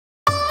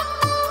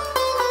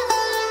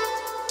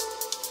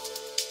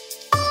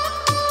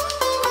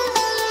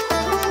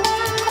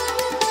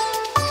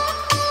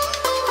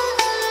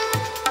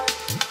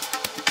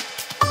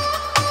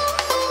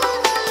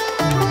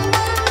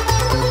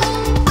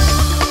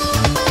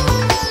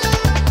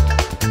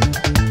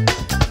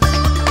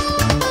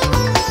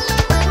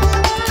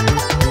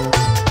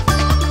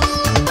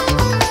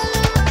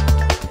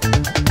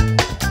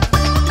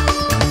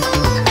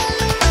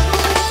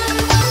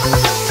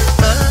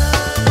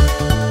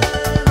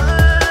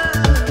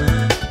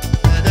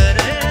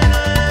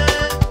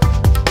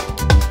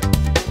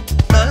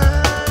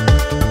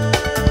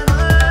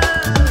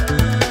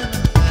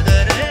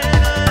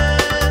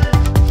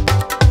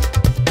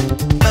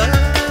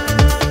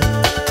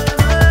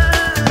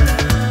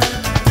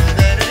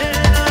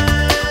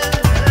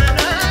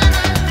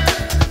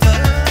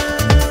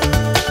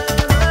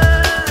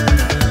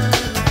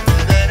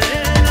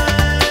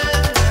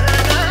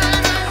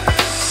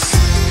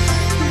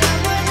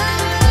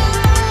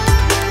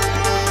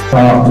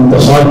ఇంత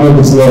షార్ట్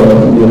నోటీస్లో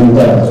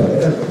ఇదంతా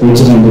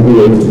తీర్చినందుకు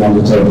నాకు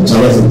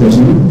చాలా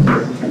సంతోషం.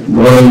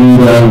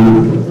 గౌరవనీయ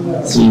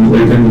శ్రీ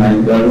వెంకయ్య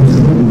నాయుడు గారు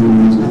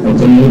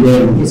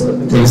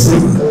తెలుసు,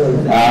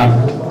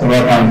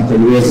 తర్వాత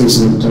తెలుగు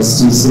అసోసియేషన్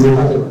ట్రస్టీస్,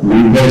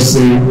 మెంబర్స్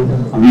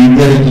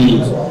అందరికీ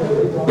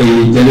ఈ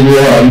తెలుగు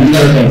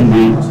అందరి తరఫున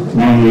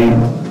మనము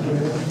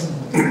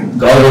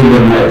గౌరవ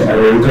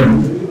వెంకయ్య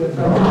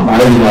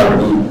నాయుడు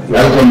గారిని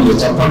వెల్కమ్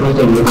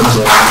చెప్పడంతో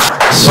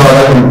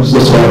స్వాగతం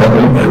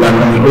సుస్వాగతం.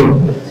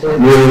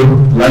 మీరు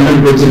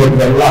లండన్కి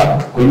వచ్చినప్పుడల్లా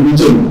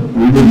కొంచెం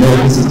ముందు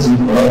నోటీస్ ఇచ్చి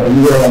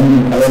అన్ని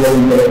కళలో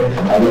ఉండే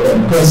అది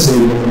ఎంప్రెస్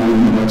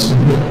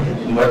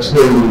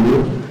మర్చిపోయింది.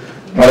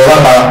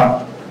 తర్వాత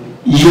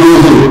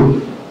ఈరోజు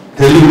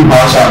తెలుగు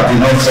భాష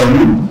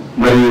దినోత్సవం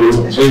మరియు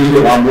శ్రీనిధి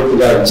రామూర్తి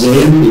గారి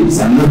జయంతి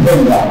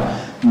సందర్భంగా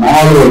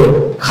మాలో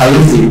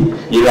కలిసి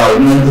ఇలా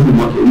ఉన్నందుకు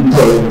మాకు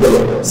ఎంతో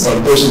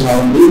సంతోషంగా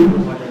ఉంది.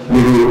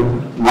 మీరు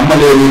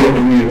నమ్మలేదు,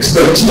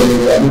 ఎక్స్పెక్ట్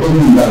చేయలేదు,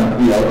 అనుకోకుండా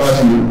ఈ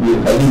అవకాశం మీరు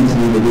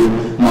కలిగించినందుకు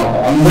మాకు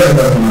అందరి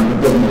తరఫున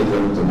కృతజ్ఞతలు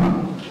జరుగుతున్నాను.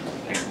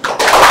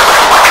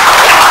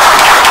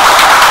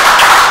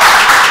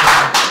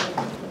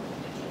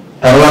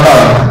 తర్వాత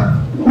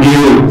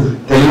మీరు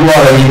తెలుగు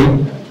వారై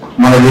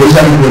మన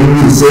దేశానికి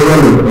ఎన్ని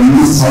సేవలు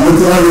ఎన్ని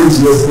సంవత్సరాల నుంచి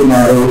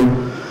చేస్తున్నారు.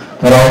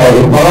 తర్వాత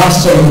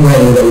ఉపరాష్ట్రంగా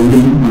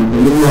ఉండి మన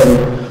తెలుగు వారు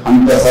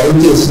అంత సర్వ్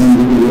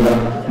చేసినందుకు కూడా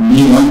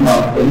మేమంతా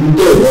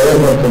ఎంతో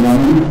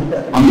గౌరవపడుతున్నాము.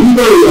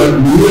 అందరూ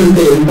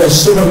మీరంటే ఎంత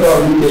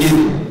ఇష్టపడతారని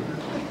తెలియదు.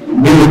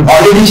 మీరు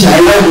పాలిటీషియన్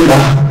అయినా కూడా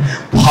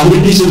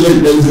పాలిటీషియన్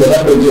తెలుసు కదా,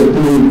 కొంచెం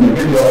ఎప్పుడు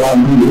నెగ్గటి అలా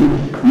ఉంటుంది.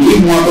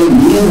 మీకు మాతో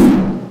మీరు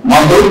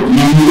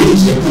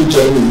ఎక్కువ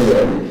చదువుతుంది.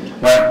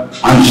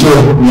 అంశో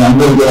మీ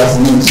అందరూ కూడా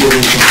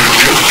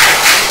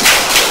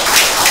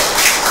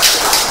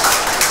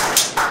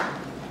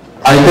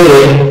అయితే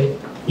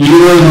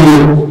ఈరోజు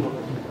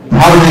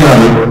భారతి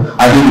గారు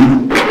అది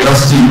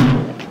ట్రస్టీ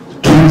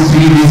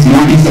 2-3 days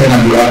నోటీస్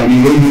అయినది.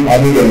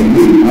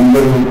 అడిగింది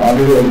అందరూ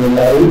ఆడియో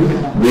వెళ్ళారు,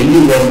 వెళ్ళి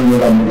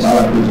కూడా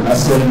చాలా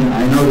కష్టం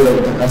అయినా కూడా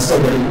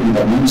కష్టపడి ఇంత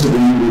మంచి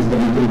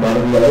మంత్రి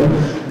భారతి గారు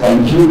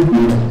థ్యాంక్ యూ.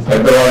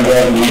 పెద్దవాళ్ళు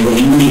గారు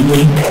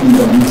ఇంత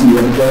మంచి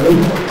వెళ్తారు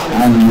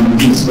ఆయన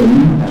తీసుకొని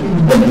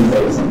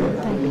పంపిస్తారు.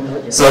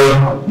 సో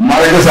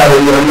మరొకసారి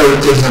మీరందరూ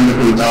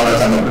వచ్చేసినందుకు చాలా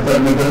చాలా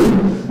కృతజ్ఞతలు.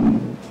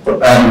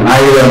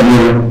 నాయుడు గారు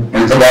మీరు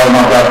ఎంత బాగా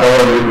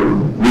మాట్లాడతారో మీరు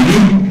విని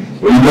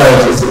ఎంజాయ్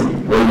చేసి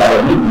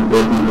వెళ్తారని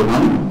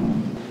కోరుకుంటున్నాను.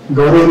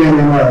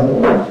 గౌరవనీయమైన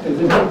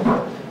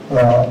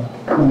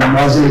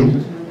మాజీ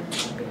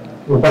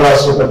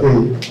ఉపరాష్ట్రపతి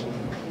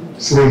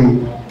శ్రీ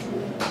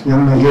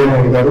ఎం వెంకయ్య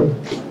నాయుడు గారు,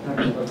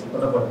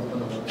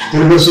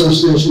 Telugu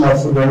association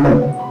of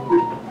London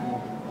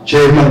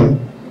chairman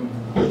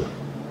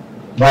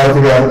Bharati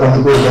గారు,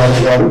 కందుకూరి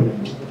భారతి గారు,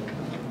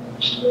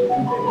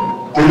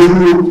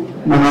 తెలుగు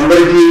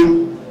మనందరికీ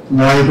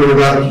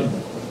నాయకుడుగా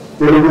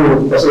తెలుగు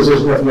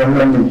అసోసియేషన్ ఆఫ్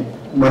లండన్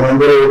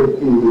మనందరూ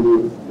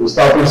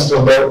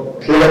స్థాపించడంలో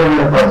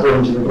కీలకమైన పాత్ర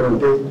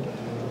వహించినటువంటి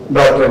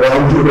డాక్టర్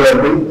రాముడు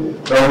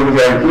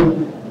గారికి,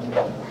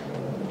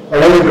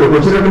 అలాగే ఇక్కడికి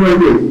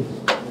వచ్చినటువంటి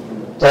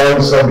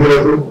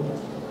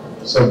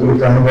సభ్యులు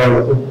కాని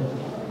వాళ్లకు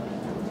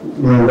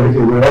మీ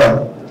అందరికీ కూడా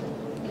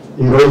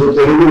ఈరోజు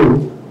తెలుగు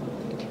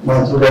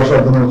మాతృభాషా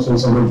దినోత్సవం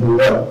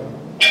సందర్భంగా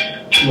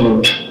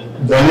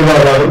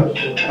ధన్యవాదాలు,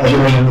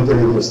 అభినందనలు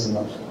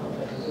తెలియజేస్తున్నాను.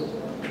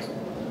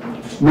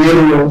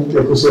 నేను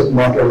ఎక్కువసేపు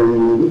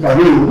మాట్లాడలేదు,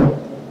 కానీ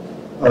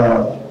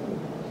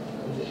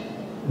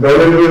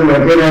గౌరవనీయ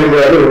వెంకయ్య నాయుడు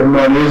గారు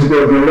మా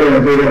నియోజకవర్గంలో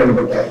వెంకయ్య గారు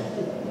అనుకుంటారు.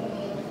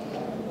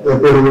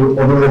 ఎప్పుడు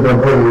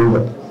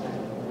 1970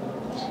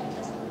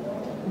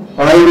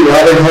 ఆయన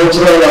 50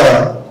 సంవత్సరాల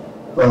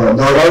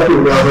దాదాపు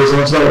 50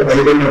 సంవత్సరాల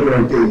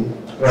పైబడినటువంటి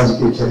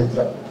రాజకీయ చరిత్ర.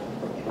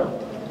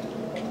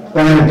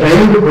 ఆయన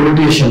ట్రైన్డ్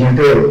పొలిటీషియన్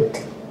అంటే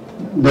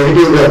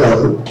నెగిటివ్ గా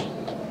కాదు,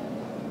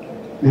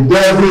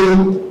 విద్యార్థి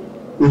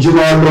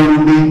ఉద్యమాల్లో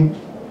నుండి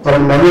తన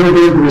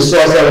నమ్మినటువంటి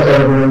విశ్వాసాలకు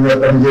అనుగుణంగా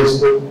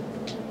పనిచేస్తూ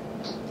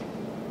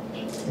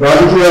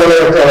రాజకీయాల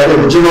యొక్క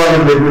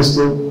ఉద్యమాలను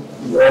నిర్మిస్తూ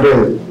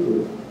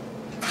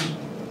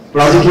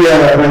రాజకీయ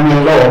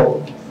రంగంలో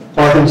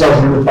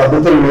పాటించాల్సిన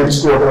పద్ధతులు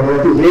నేర్చుకోవడం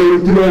అనేది ఏ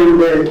వృత్తిలో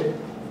ఉండే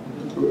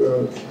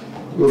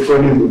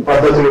కొన్ని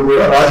పద్ధతులు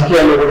కూడా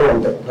రాజకీయాల్లో కూడా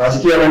ఉంటాయి.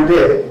 రాజకీయాలు అంటే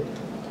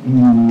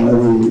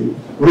అది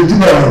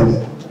వృత్తిపరమైంది,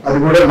 అది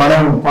కూడా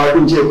మనం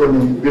పాటించే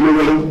కొన్ని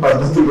విలువలు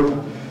పద్ధతులు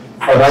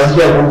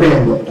రాజకీయాలు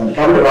ఉంటాయని చెప్తాను.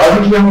 కాబట్టి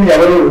రాజకీయం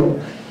ఎవరు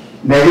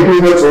నెగిటివ్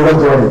గా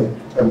చూడద్దు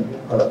అని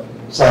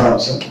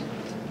సారాంశం.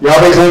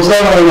 50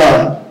 సంవత్సరాలు ఆయన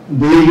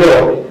ఢిల్లీలో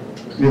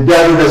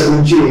విద్యార్థి దశ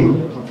నుంచి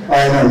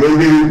ఆయన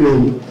ఏబీవీపీ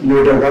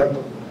లీడర్గా,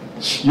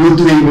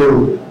 యూత్ వింగ్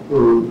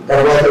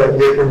తర్వాత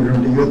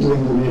ఏర్పడినటువంటి యూత్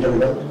వింగ్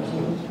లీడర్గా,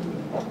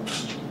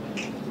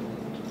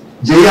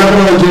 జయాంధ్ర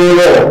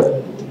ఉద్యమంలో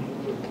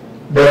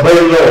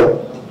 70లో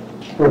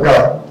ఒక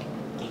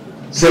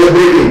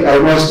సెలబ్రిటీ,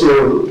 ఆల్మోస్ట్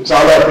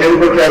చాలా పేరు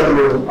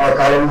ప్రఖ్యాతులు ఆ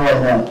కాలంలో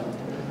ఆయన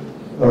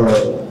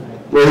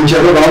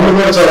వహించారు. రాముడు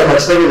గారు చాలా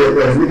ఖచ్చితంగా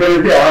చెప్పారు.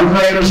 ఎందుకంటే ఆంధ్ర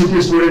యూనివర్సిటీ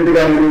స్టూడెంట్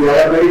గా నేను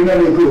ఎలా అడిగినా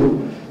నీకు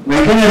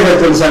వెంకయ్య గారు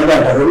తెలుసా అంటే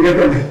అంటారు.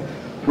 ఎందుకంటే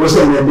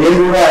కోసం నేను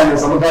కూడా ఆయన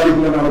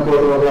సమకాలీకులను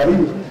అనుకోవడం కానీ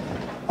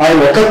ఆయన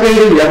ఒక్క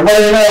పేరు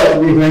ఎవరైనా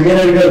మీకు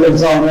వెంకయ్యనాయుడు గారు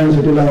తెలుసా ఆన్లైన్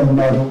సిటీలో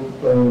ఉన్నారు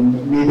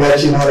మీ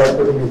బ్యాచినా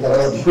లేకపోతే మీ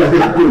తర్వాత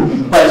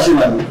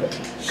పరిచినారు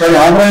కానీ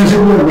ఆన్లైన్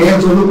సిటీలో నేను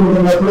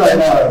చదువుకుంటున్నప్పుడు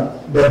ఆయన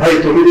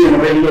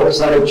 79-80లో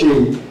ఒకసారి వచ్చి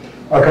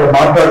అక్కడ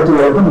మాట్లాడుతూ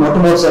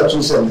మొట్టమొదటిసారి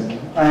చూశాను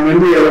ఆయన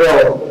వెళ్ళి ఎవరో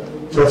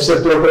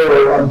ప్రొఫెసర్ తోటో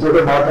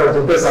అంతతో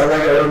మాట్లాడుతుంటే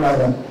సరదాగా ఎవరన్నా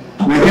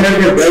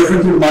వెంకయ్యనాయుడు గారు గర్ల్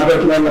ఫ్రెండ్స్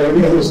మాట్లాడుతున్నాను కానీ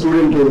ఏదో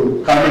స్టూడెంట్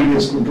కామెంట్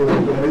చేసుకుంటూ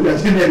ఉంటుంది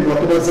అది నేను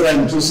మొట్టమొదటిసారి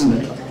ఆయన చూసింది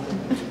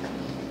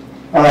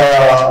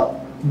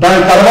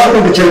దాని తర్వాత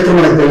ఒక చరిత్ర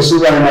మనకు తెలుసు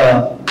ఆయన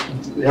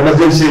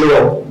ఎమర్జెన్సీలో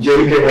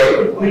జైలుకి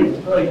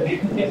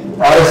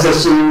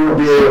RSS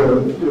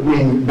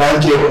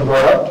బ్యాన్ చేయడం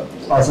ద్వారా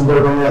ఆ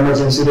సందర్భంగా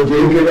ఎమర్జెన్సీలో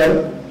జైలుకి వెళ్ళారు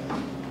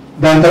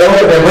దాని తర్వాత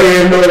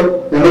 77లో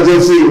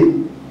ఎమర్జెన్సీ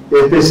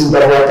ఎత్తేసిన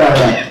తర్వాత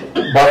ఆయన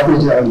భారతీయ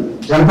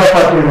జనతా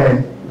పార్టీని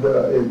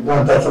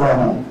దాని తరఫున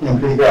ఆయన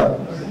ఎంపీగా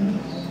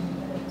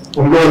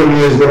ఒంగోలు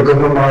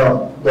నియోజకవర్గంలో మా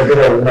దగ్గర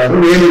ఉన్నారు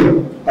నేను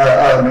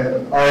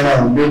ఆయన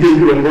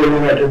మీటింగ్ ఒంగోలు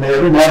అటెండ్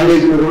అయ్యారు మా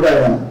విలేజ్లో కూడా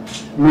ఆయన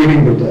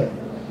మీటింగ్ పెట్టారు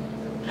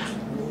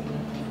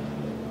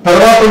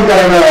తర్వాత ఇంకా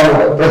ఆయన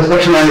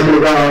ప్రతిపక్ష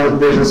నాయకులుగా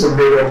దేశ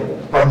అసెంబ్లీలో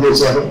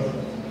పనిచేశారు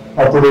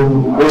అప్పుడు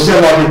బహుశా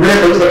వాళ్ళు ఇద్దరే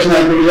ప్రతిపక్ష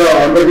నాయకులుగా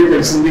అందరికీ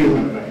తెలిసింది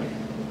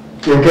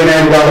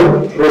వెంకయ్యనాయుడు గారు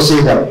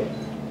రోసయ్య గారు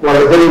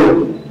వాళ్ళిద్దరూ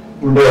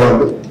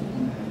ఉండేవాళ్ళు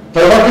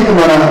తర్వాత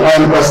మన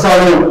ఆయన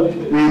ప్రస్తావన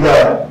వివిధ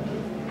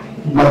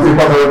మంత్రి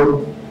పదవులు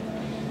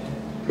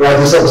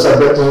రాజ్యసభ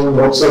సభ్యత్వం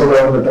లోక్సభలో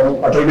ఉండటం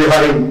అటల్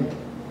బిహారీ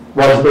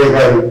వాజ్పేయి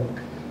గారి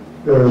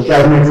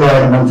క్యాబినెట్ లో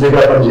ఆయన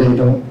మంత్రిగా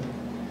పనిచేయటం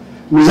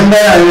నిజంగా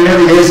ఆయన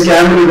మీద ఏ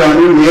స్కామ్లు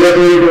కానీ ఏ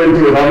రకమైనటువంటి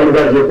రాములు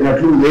గారు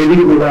చెప్పినట్లు ఏది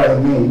కూడా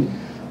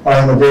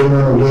ఆయన దేవుని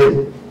లేదు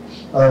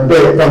అంటే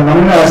తన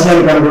నమ్మిన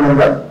ఆశయానికి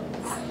అనుగుణంగా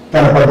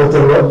తన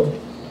పద్ధతుల్లో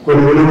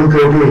కొన్ని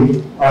విలువలతోటి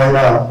ఆయన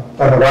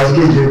తన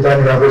రాజకీయ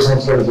జీవితాన్ని 50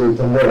 సంవత్సరాల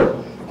జీవితంలో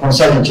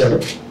కొనసాగించారు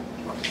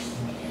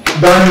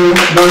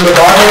దానిలో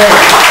భాగంగా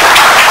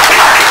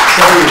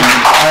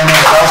ఆయన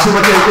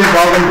రాష్ట్రపతి అయితే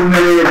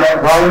బాగుంటుందనే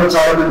భావన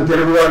చాలా మంది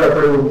తెలుగు వాళ్ళు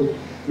అప్పుడు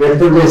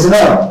వ్యక్తం చేసిన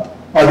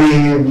అది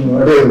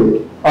అంటే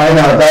ఆయన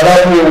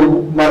దాదాపు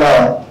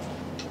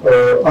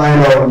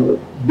ఆయన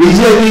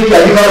బీజేపీకి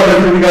అధికార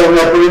ప్రతినిధిగా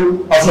ఉన్నప్పుడు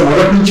అసలు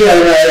మొదటి నుంచి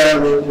ఆయన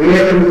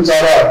విలేకరులకు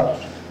చాలా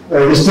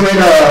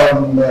ఇష్టమైన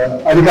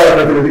అధికార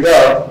ప్రతినిధిగా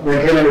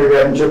వెంకయ్యనాయుడు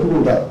గారిని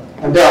చెప్పుకుంటారు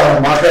అంటే ఆయన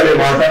మాట్లాడే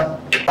మాట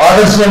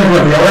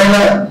ఆదర్శమైనటువంటి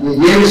ఎవరైనా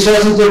ఏ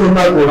విశ్వాసంతో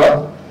ఉన్నా కూడా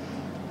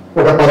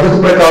ఒక పద్ధతి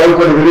ప్రకారం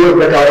కొన్ని విలువల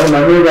ప్రకారం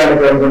నమ్మిన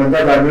దానికి అనుగుణంగా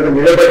దాని మీద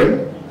నిలబడి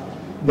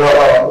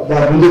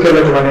దాని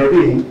ముందుకెళ్ళటం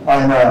అనేది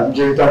ఆయన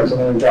జీవితానికి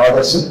సంబంధించిన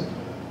ఆదర్శం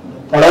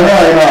అలానే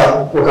ఆయన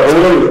ఒక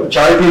రూరల్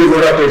చారిటీని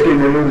కూడా పెట్టి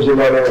నెల్లూరు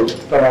జిల్లాలో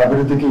తన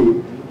అభివృద్ధికి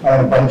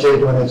ఆయన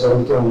పనిచేయడం అనేది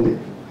జరుగుతూ ఉంది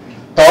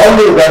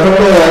తాళ్ళు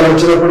గతంలో ఆయన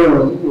వచ్చినప్పుడు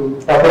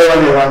పప్పడం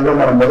అనే దాంట్లో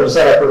మనం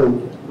మొదటిసారి అప్పుడు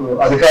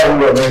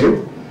అధికారంలో లేదు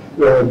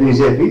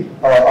బీజేపీ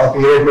ఆ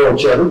పీరియడ్ లో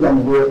వచ్చారు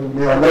దాన్ని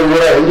మేమందరం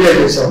కూడా ఎంజాయ్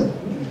చేశాం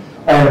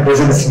ఆయన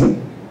ప్రెజెన్స్ ని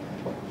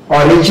ఆ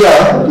రీత్యా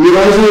ఈ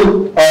రోజు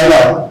ఆయన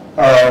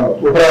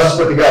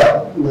ఉపరాష్ట్రపతిగా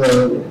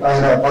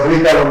ఆయన పదవీ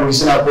కాలం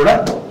ముగిసినా కూడా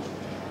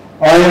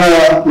ఆయన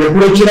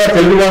ఎప్పుడు వచ్చినా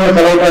తెలుగు వాళ్ళని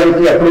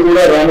కలవడానికి అప్పుడు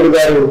కూడా రాముడు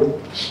గారు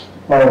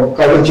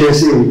కబుర్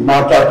చేసి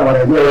మాట్లాడటం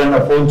అనేది ఎవరైనా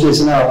ఫోన్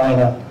చేసినా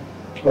ఆయన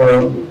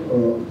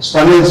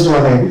స్పందించడం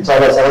అనేది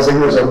చాలా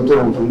సరసంగా జరుగుతూ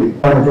ఉంటుంది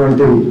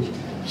అటువంటి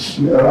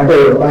అంటే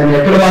ఆయన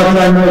ఎక్కడ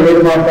మాట్లాడినా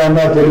ఏది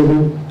మాట్లాడినా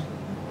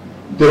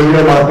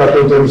తెలుగులో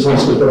మాట్లాడటం తెలుగు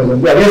సంస్కృతి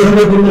అనేది అదే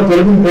సందర్భంలో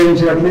తెలుగుని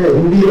ప్రేమించినట్లే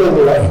హిందీలో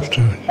కూడా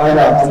ఆయన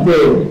అంతే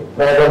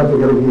ప్రాధాన్యత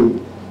కలిగి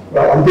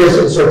అంతే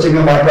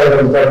స్వచ్ఛంగా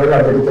మాట్లాడగలుగుతారని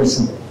అందరికీ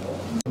తెలిసింది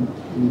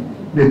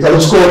మీరు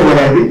తలుచుకోవడం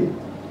అనేది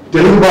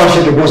తెలుగు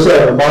భాషకి పోస్తే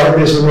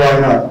భారతదేశంలో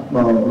ఆయన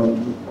మన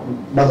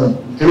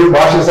తెలుగు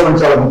భాష స్థలం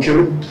చాలా ముఖ్యం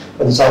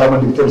అది చాలా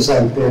మందికి తెలుసు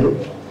ఆయన పేరు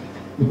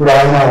ఇప్పుడు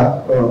ఆయన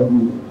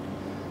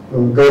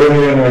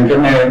గౌరవనీయ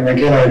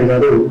వెంకయ్యనాయుడు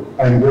గారు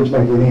ఆయన గురించి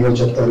మనకి ఎన్నిగా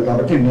చెప్తారు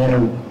కాబట్టి నేను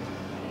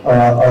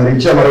ఆ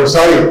రీత్యా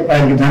మరోసారి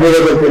ఆయనకి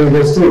ధన్యవాదాలు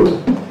తెలియజేస్తూ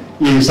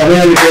ఈ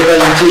సమయాన్ని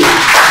కేటాయించి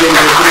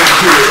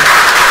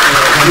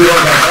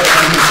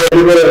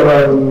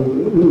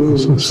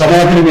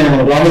సమాధిని నేను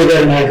రాములు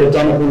గారి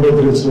నాయకత్వాన్ని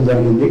పునరుద్ధరించడం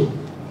జరిగింది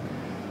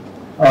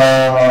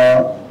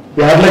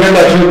యార్లగడ్డ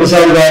లక్ష్మీ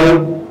ప్రసాద్ గారు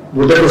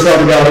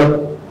బుద్ధప్రసాద్ గారు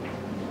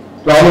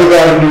రాములు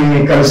గారిని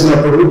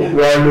కలిసినప్పుడు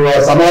వాళ్ళు ఆ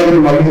సమాధిని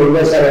మళ్ళీ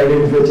రెండోసారి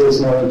ఐడెంటిఫై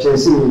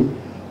చేసి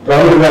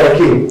రాములు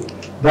గారికి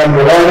దాన్ని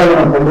ఎలాగా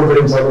మనం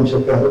పునరుద్ధరించాలని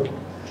చెప్పారు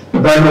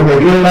దాన్ని ఒక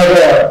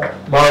యజ్ఞంలాగా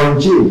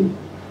భావించి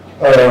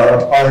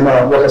ఆయన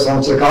 1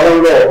 సంవత్సర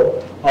కాలంలో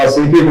ఆ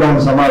సిపి బ్రహ్మ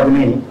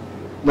సమాధిని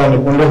దాన్ని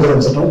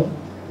పునరుద్ధరించడం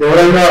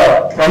ఎవరైనా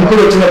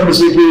ప్రముఖులు వచ్చినప్పుడు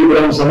సిపి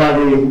బ్రహ్మ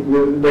సమాధి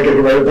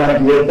దగ్గరికి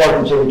వెళ్ళడానికి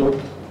ఏర్పాట్లు చేయటం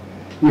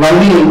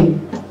ఇవన్నీ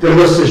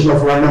తెలుగు అసోసియేషన్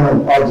ఆఫ్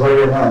లండన్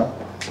ఆధ్వర్యంగా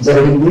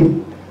జరిగింది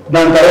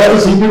దాని తర్వాత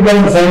సిపి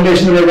బ్రహ్మ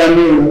ఫౌండేషన్ అనే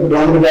దాన్ని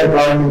రాములు గారు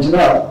ప్రారంభించిన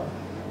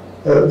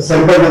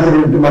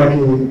సరిపడినంత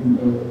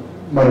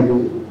మనకి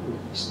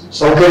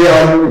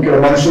సౌకర్యాలు ఇక్కడ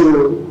మనుషులు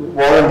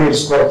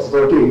వాలంటీర్స్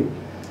కొరతతోటి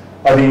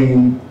అది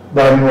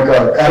దాన్ని ఒక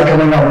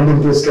కార్యక్రమంగా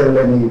ముందుకు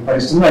తీసుకెళ్ళని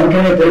పరిస్థితుంది.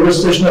 అందుకనే తెలుగు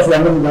అసోసియేషన్ ఆఫ్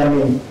లండన్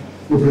దాన్ని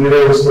ఇప్పుడు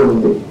నిర్వహిస్తూ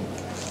ఉంది.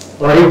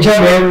 రీత్యా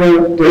మేము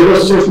Telugu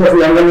association of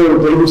London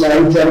Telugu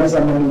సాహిత్యానికి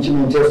సంబంధించి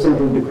మేము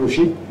చేస్తున్నటువంటి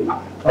కృషి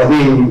అది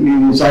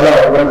చాలా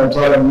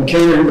చాలా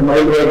ముఖ్యమైనటువంటి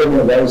మైలురాయిగా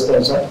మేము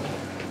భావిస్తాం సార్.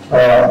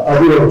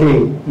 అది ఒకటి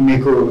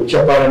మీకు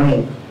చెప్పాలని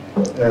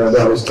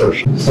భావిస్తాం.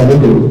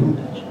 సభకు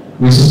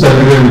విశిష్ట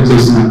అతిథిగా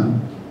చేసిన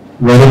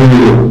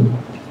గౌరవనీయులు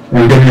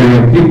వెంకయ్య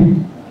గారికి,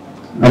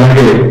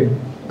 అలాగే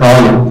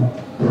తాను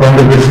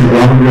ఫౌండర్ ప్రెసిడెంట్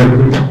రామన్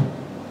గారికి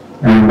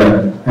అండ్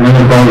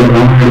ఎన్ఎల్ ఫౌండర్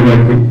రామన్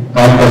గారికి,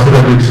 తాను ప్రస్తుత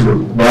అధ్యక్షుడు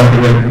భారతి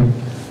గారికి,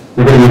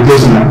 ఇక్కడ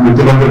విచ్చేసిన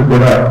మిత్రులందరికీ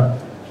కూడా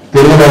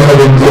తెలుగు భాష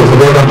గురించి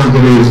శుభాకాంక్షలు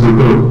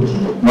తెలియజేసుకుంటూ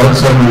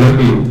మరొకసారి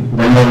అందరికీ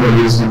ధన్యవాదాలు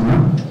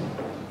తెలియజేస్తున్నాను.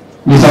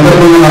 ఈ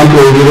సందర్భంగా నాకు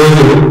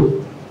ఈరోజు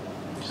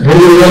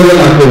 2 విధాలుగా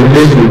నాకు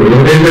రిలేషన్ ఉంది.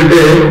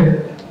 ఏంటంటే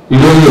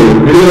ఈరోజు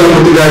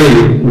గిరిరామూర్తి గారి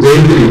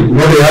జయంతి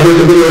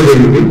 159వ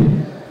జయంతి.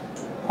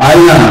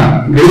 ఆయన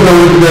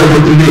గిరిరామూర్తి గారు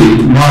పుట్టింది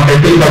మా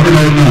టెక్కిల్ పక్కన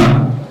ఉన్న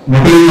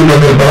ముఖ్యంగా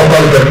దగ్గర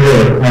పరపాలు దగ్గర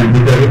ఆయన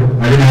పుట్టారు.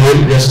 అది నా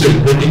జస్ట్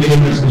 20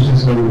 కిలోమీటర్స్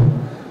డిస్టెన్స్ లో.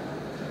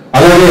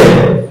 అలాగే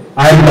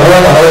ఆయన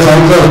తర్వాత 60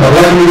 సంవత్సరాల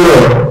పల్లారిలో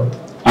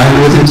ఆయన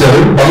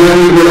నివసించారు.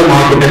 పల్లారి కూడా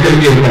మాకు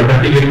టెక్కిల్కి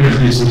 30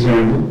 కిలోమీటర్స్ డిస్టెన్స్ లో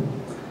ఉంది.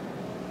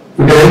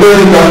 ఇక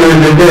రెండవది కారణం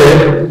ఏంటంటే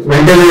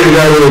వెంకయ్య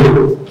గారు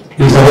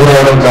ఈ సభ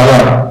రావడం చాలా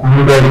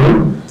ఆనందదాయకం.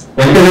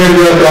 వెంకయ్య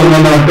గారు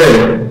కారణం అంటే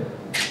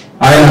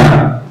ఆయన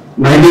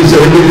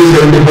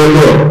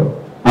 1973-74లో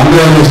ఆంధ్ర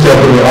యూనివర్సిటీ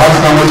అప్పుడు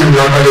arts commerce and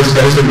law college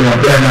కలిసి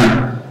అప్పుడు ఆయన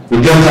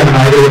విద్యాశాఖ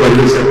నాయకులుగా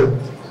పనిచేశారు.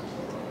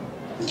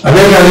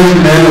 అదే కాలేజీ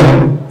నేను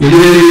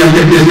ఇంజనీరింగ్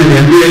ఎంటెక్ చేసిన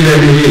MBA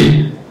అనేది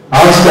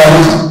ఆర్ట్స్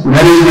కామర్స్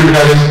మేనేజ్మెంట్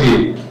కాలేజ్కి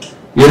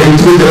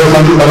 20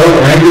 సంవత్సరాల తర్వాత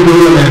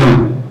 92లో నేను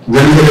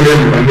జనరల్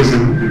సెక్రటరీ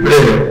పనిచేశాను.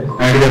 ఇప్పుడే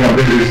ఆయన గారిని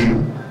అప్డేట్ చేసింది.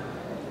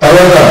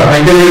 తర్వాత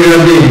వెంకయ్య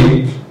గారిని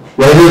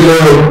వైద్యుల్లో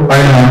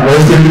ఆయన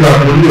వైద్యులు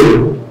కాకముందు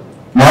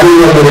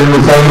మార్నింగ్ వాళ్ళు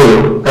 2-3 సార్లు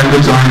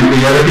కనిపించాం. ఆయనకి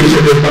ఎలా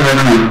టీషర్ట్ వేసుకొని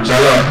ఆయన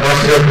చాలా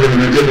ఫాస్ట్ గా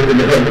నడిచేది.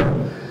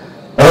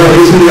 తర్వాత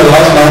రీసెంట్ గా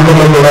లాస్ట్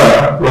నవంబర్లో కూడా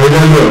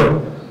వైద్యుల్లో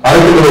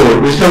అరకులు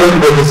విశ్వనాథ్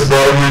పోలీసు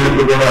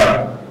గవర్నమెంట్ కూడా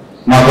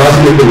మా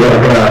క్లాస్మేట్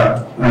అక్కడ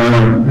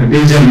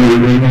టీచర్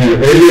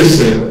ఏరియస్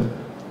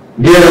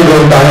డిఆర్ఎంలో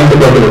ఆయనతో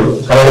పాటు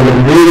కలవగా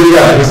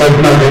ఈ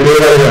సంఖ్య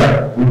వేరేగా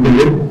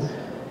ఉంటుంది.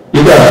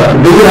 ఇక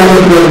గిరి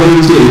రామూర్తి గారి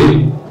గురించి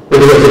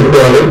కొద్దిగా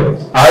చెప్పుకోవాలి.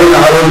 ఆయన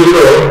ఆ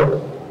రోజుల్లో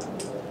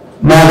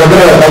మా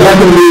దగ్గర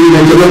పల్లాకి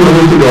నేను చిన్నప్పుడు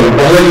చూస్తున్నాను.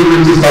 పల్లాకి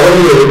నుంచి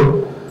సవరణలు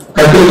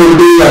కట్టెలు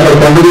కొట్టి అక్కడ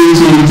పంట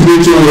నుంచి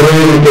ఇంచుమించు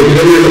 20-30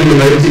 కిలోమీటర్లు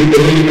నడిచి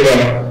పెళ్లి కూడా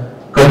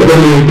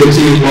కట్టుకొని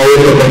తెచ్చి మా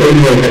ఊరిలో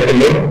కట్టెలు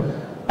కట్టెల్లో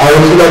ఆ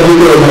రోజుల్లో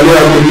మళ్ళీ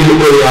ఆ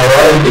తిరిగిపోయి ఆ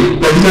వారికి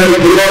ప్రతిసారి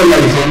గురువారం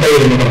నాకు సొంత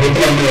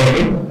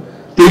ప్రతి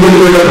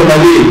తిరిగిపోయినప్పుడు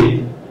మళ్ళీ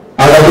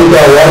ఆ డబ్బులతో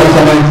ఆ వారికి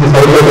సంబంధించిన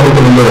సభలో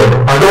పడుతుందో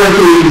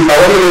అటువంటి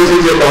సవరణ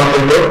నివసించే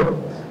ప్రాంతంలో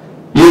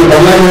ఈ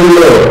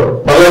పల్లాకిలో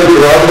పల్లాకి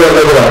వారు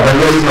కూడా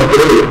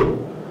పనిచేస్తున్నప్పుడు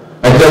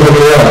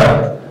అధ్యాపకులుగా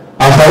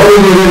ఆ సవరణ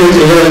నిర్ణయం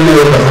చేయాలని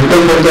ఒక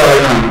సంకల్పంతో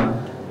ఆయన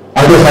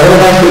అటు సర్వ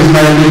భాష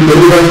తెలిసినాయని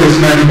తెలుగు భాష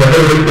తెలిసినాయని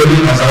పెద్దలు పెట్టుకొని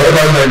ఆ సర్వ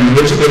భాష ఆయన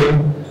నేర్చుకొని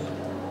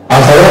ఆ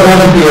సర్వ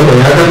భాషకి ఒక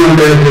వ్యాకరణం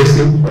తయారు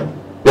చేసి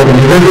ఒక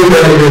నిబంధన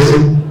తయారు చేసి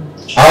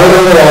ఆ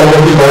విధంగా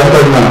వాళ్ళకి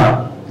బాధపడిన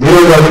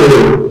గిరిరామూర్తులు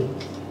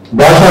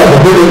భాషా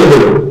బహుళులు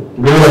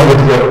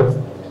గిరిరామూర్తి గారు.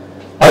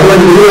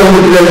 అటువంటి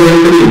గిరిరామూర్తి గారు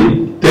ఏంటి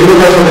తెలుగు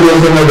భాష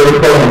దినోత్సవంగా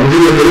జరుపుకోవడం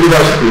నిజంగా తెలుగు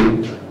భాషకి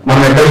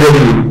మనం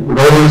ఎక్కడికి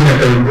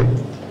గౌరవించినట్టయింది.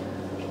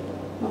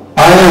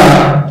 ఆయన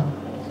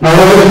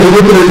నవోదయ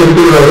తెలుగులో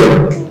చెప్తున్నారు.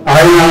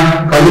 ఆయన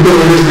కందుకూరు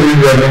వెంకటేశ్వర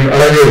గారిని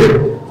అలాగే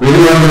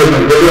విజయవాడలో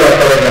తెలుగు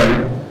రాష్ట్రాల గారిని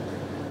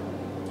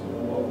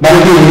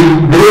మనకి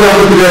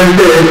గిరిరామూర్తి గారు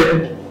అంటే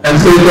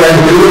ఎంతసేపు ఆయన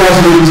తెలుగు భాష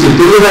గురించి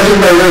తెలుగు భాష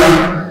ఆయన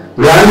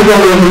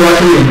వ్యాంగికంలో ఉన్న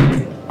భాషని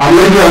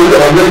అందరికీ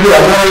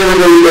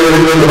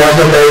అర్థమయ్యేటువంటి భాష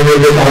తయారు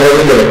చేసే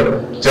సమాజంలో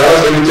చాలా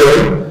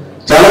శ్రమించారు.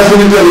 చాలా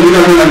శ్రమించారు.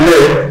 ఎందుకంటే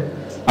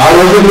ఆ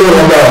రోజుల్లో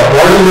ఒక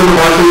వాడుతున్న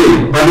భాషని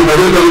మన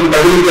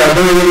ప్రజలకి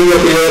అర్థమయ్యేలా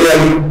చేయాలి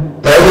అని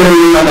తయారు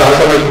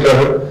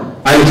ఆశపడుతున్నారు.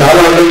 ఆయన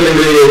చాలా అర్థం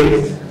ఎదురయ్యారు.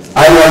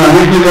 ఆయన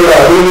వాళ్ళన్నింటినీ కూడా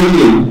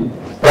అభివృద్ధికి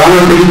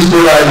ప్రాణం తెగించి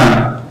కూడా ఆయన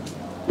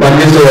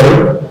పనిచేసేవారు.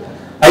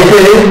 అయితే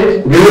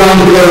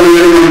గిరిరామూర్తి గారు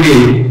మనకి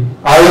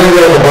ఆ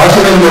విధంగా ఒక భాష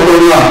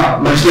ఉన్న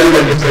మనుషులను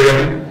కనిపిస్తారు.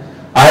 కానీ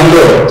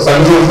ఆయనలో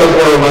సంఘ సంస్థలు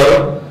కూడా ఉన్నారు.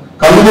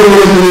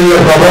 కందుకూరు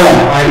ప్రభావం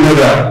ఆయన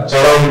మీద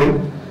చాలా ఉంది.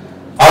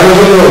 ఆ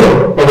రోజుల్లో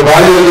ఒక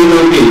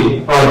బాల్యంలోకి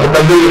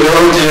పెద్దలు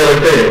వివరణ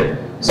చేయాలంటే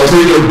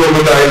సొసైటీ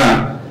ఒప్పుకోకుండా ఆయన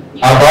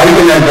ఆ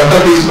బాలికని ఆయన దత్త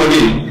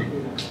తీసుకొని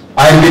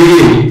ఆయన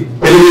తిరిగి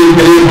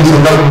తెలియని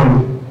సందర్భం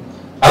ఉంది.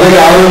 అలాగే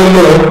ఆ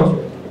రోజుల్లో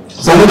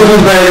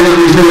సముద్రం ప్రయాణ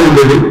విషయం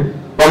ఉండేది.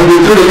 ఒక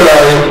మిత్రుడు ఇక్కడ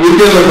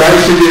యూకేలో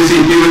బ్యారిస్టర్ చేసి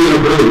ఇంటికి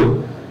వచ్చినప్పుడు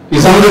ఈ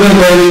సముద్రం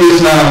ప్రయాణం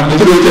చేసిన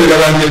మిత్రుడు వచ్చారు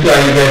కదా అని చెప్పి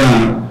ఆయన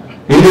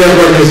ఇంటి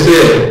ఏర్పాటు చేస్తే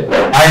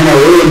ఆయన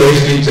ఊళ్ళో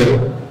బహిష్కరించారు.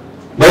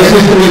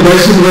 బహిష్కరించి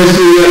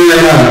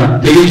ఆయన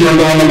తెగించడం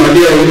వల్ల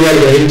మళ్ళీ ఆ ఊరి వారు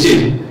గ్రహించి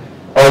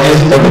వాళ్ళు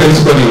చేసి తప్పు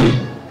తెలుసుకొని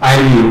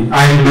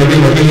ఆయన మళ్ళీ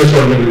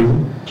మధ్యలోసుకోవడం జరిగింది.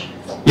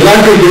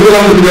 ఇలాంటి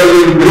గిరిరామూర్తి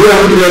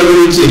గారి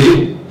గురించి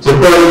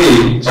చెప్పుకోవడానికి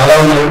చాలా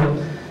ఉన్నారు.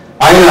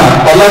 ఆయన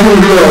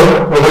పల్లాపూడిలో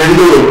ఒక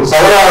 2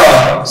 సవర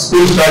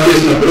స్కూల్ స్టార్ట్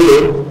చేసినప్పుడు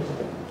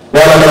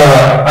వాళ్ళు అక్కడ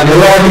ఆ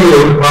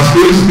నిర్వాహకులు ఆ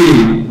స్కూల్స్ కి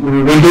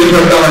పేరు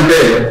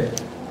పెడతామంటే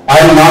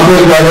ఆయన మా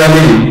పేరు కాదు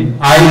అని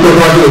ఆయనతో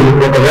పాటు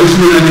ఒక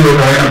వెల్స్మెన్ అని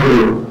ఒక ఆయనప్పుడు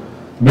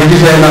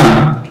బ్రిటిష్ ఆయన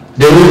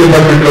రెవెన్యూ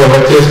డిపార్ట్మెంట్ లో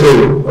వర్క్ చేస్తూ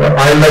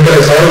ఆయన దగ్గర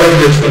సౌరభాగ్యం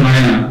తెచ్చుకున్న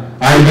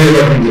ఆయన పేరు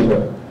పెట్టడం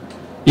చెప్పారు.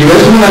 ఈ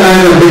వెల్స్మెన్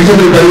ఆయన బ్రిటిష్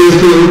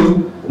కలిగిస్తూ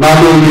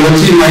నాకు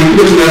వచ్చి మా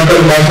ఇంటికి వచ్చి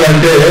నేర్పడం భాష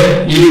అంటే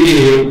ఈ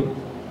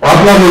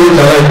పాపనాలు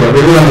చాలా ఎక్కువ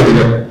వెలుగురామతి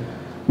గారు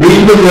మీ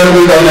ఇంటికి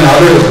నేర్పుకుంటే నేను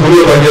ఆల్రెడీ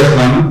స్కూల్లో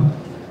పనిచేస్తున్నాను.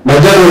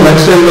 మధ్యాహ్నం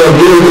లంచ్ టైంలో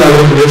మీరు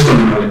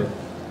నేర్చుకుంటున్నారు.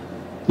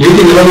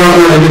 ఏంటి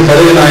నిలబడడం అనేది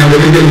సరైన ఆయన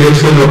దగ్గరికి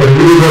నేర్చుకుని ఒక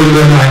 3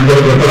 రోజుల్లోనే ఆయన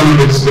దగ్గర గొప్పతనం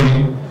తెలుసుకుని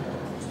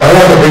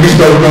తర్వాత బ్రిటిష్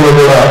ప్రభుత్వంలో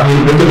కూడా ఈ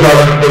గుర్తుకు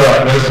రావడానికి కూడా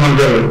నరసింహన్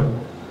గారు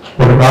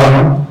ఒక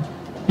కారణం.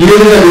 ఈ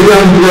విధంగా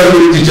వీరరామతి గారి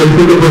గురించి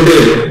చెప్పుకుంటూ పోతే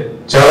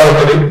చాలా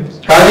ఉంటుంది.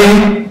 కానీ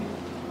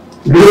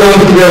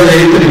వీరరామతి గారి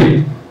జయంతిని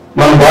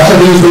మనం భాష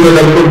దినోత్సవంలో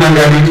జరుపుకుంటున్నాం.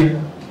 కానీ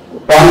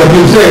వాళ్ళ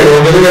పిలిచాడు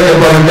ఒక విధంగా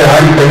చెప్పాలంటే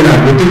ఆయన తగిన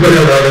గుర్తింపు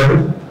రాలేదు.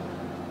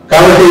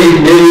 కాబట్టి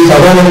నేను ఈ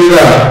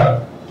సభాముఖంగా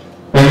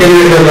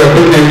వెంకయ్య గారి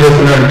దగ్గర ఏం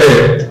చేస్తున్నానంటే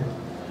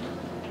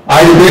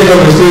ఆయన పేరు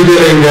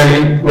విశ్వవిద్యాలయం కానీ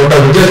ఒక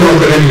విద్యా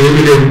సంస్థ కానీ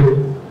ఏమీ లేదు.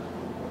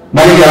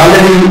 మనకి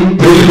ఆల్రెడీ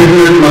పేర్లు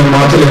పెట్టినట్టు మనం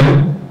మార్చలేము.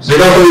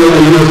 శ్రీకాకుళంలో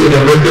యూనివర్సిటీ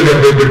అంబేద్కర్ గారు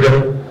పేరు పెట్టారు.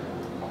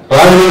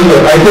 రాజమండ్రిలో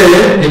అయితే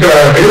ఇక్కడ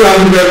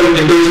వీరరామతి గారి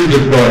ఇంటర్వ్యూషన్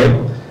చెప్పుకోవాలి.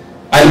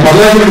 ఆయన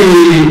పల్లాశెట్టి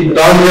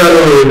రాజు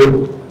గారు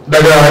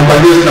దగ్గర ఆయన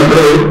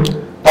పనిచేసినప్పుడు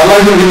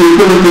పల్లాశెట్టి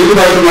ఎక్కువ తెలుగు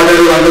భాష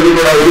మాట్లాడే వాళ్ళని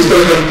కూడా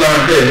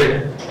వేసుకోగలుగుతామంటే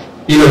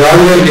ఈయన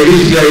రాజుగారికి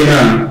ఎడిషిగా అయినా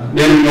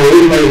నేను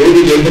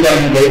ఓడి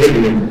చెందుతానని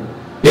భయపెట్టలేదు.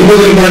 ఎందుకు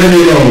చెప్తానంటే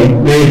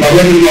నేను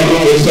పల్లెకి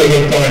మాత్రం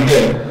వేసుకోగలుగుతానంటే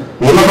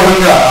ఉన్న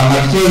పరంగా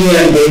నచ్చని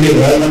ఆయన బయట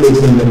రాజమండ్రి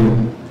వచ్చింది.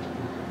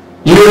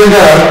 ఈ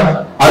విధంగా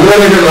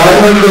అందువల్ల ఇక్కడ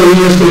రాజమండ్రిలో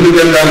యూనివర్సిటీ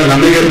వెళ్ళడానికి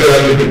నన్నగారి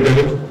రాజు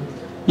పెట్టారు.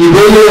 ఈ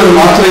రోజు మనం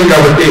మార్చలేం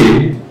కాబట్టి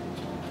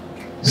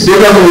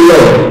శ్రీకాకుళంలో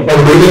ఒక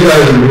మెడికల్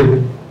కాలేజ్ ఉంది.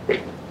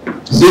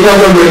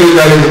 శ్రీకాకుళం మెడికల్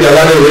కాలేజ్కి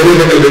అలాగే వేరే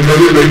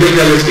మెడికల్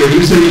కాలేజ్కి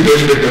రీసెంట్లీ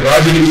పేరు పెట్టారు.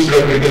 రాజు ఇన్స్టిట్యూట్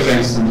ఆఫ్ మెడికల్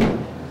సైన్స్ ఉంది.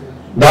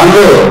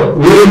 దానిలో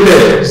ఊరుంటే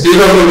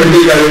శ్రీకాకుళం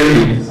మెడికల్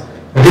కాలేజీని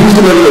డ్రీమ్స్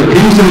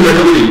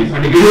పెట్టుకుని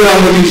అంటే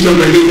వీరరామతి ఇన్స్టిట్యూట్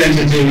ఆఫ్ మెడికల్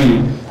సైన్స్ చేయమని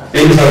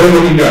నేను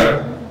సభాముఖంగా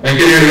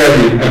వెంకయ్య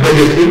గారిని అర్థం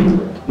చేస్తూ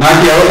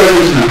నాకు అవకాశం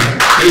ఇచ్చిన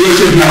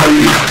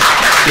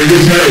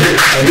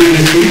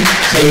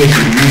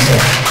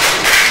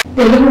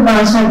తెలుగు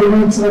భాష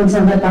దినోత్సవం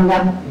సందర్భంగా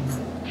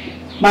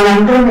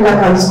మనందరం ఇలా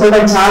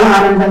కలుసుకోవడం చాలా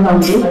ఆనందంగా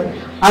ఉంది.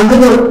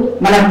 అందులో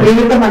మన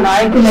ప్రియతమ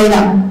నాయకులైన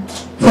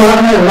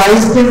farmer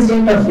vice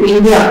president of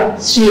India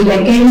Shri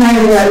Venkaiah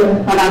Naidu గారు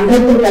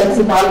మనందరితో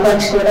కలిసి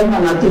పాల్పంచుకోవడం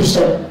మన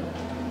అదృష్టం.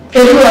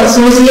 తెలుగు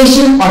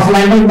అసోసియేషన్ ఆఫ్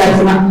లండన్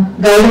తరఫున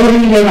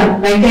గౌరవనీయులైన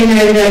వెంకయ్య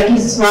నాయుడు గారికి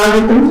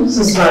స్వాగతం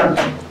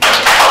సుస్వాగతం.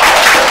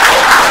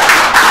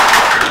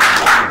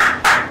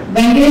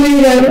 వెంకయ్య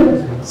నాయుడు గారు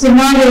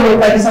సుమారు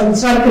 10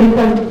 సంవత్సరాల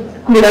క్రితం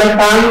కూడా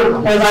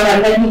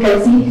వారందరినీ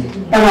కలిసి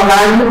తమ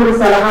వారిని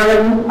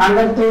సలహాలను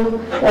అందరితో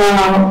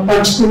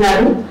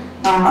పంచుకున్నారు,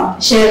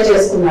 షేర్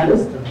చేసుకున్నారు.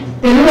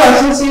 Telugu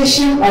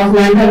association of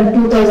London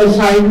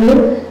 2005లో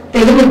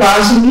Telugu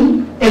భాషని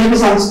తెలుగు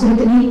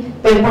సంస్కృతిని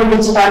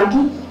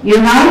పెంపొందించడానికి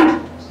unite,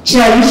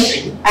 cherish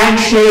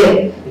and share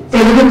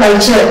Telugu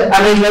culture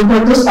అనే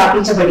లోగోతో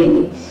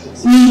స్థాపించబడింది.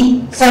 ఈ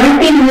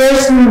 17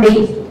 years నుండి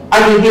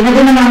అది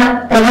దినదిన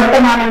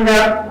ప్రవర్తమానంగా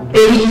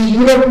పెరిగి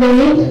యూరోప్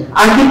లోని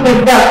అతి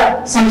పెద్ద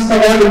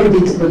సంస్థగా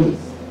రూపుదిద్దుకుంది.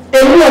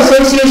 తెలుగు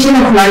అసోసియేషన్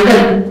ఆఫ్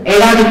లండన్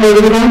ఏడాది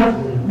పొడవునా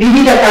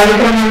వివిధ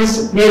కార్యక్రమాలు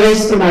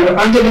నిర్వహిస్తున్నారు.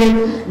 అందులో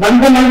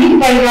 100 మందికి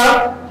పైగా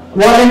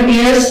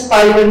వాలంటీర్స్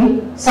పాల్గొని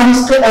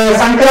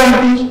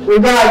Sankranti,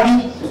 Ugadi,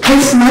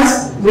 Christmas,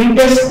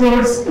 winter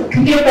sports,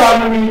 cricket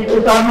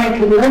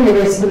టోర్నమెంట్లు కూడా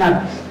నిర్వహిస్తున్నారు.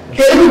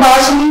 తెలుగు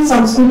భాషని,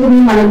 సంస్కృతిని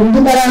మన ముందు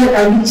తరాలకు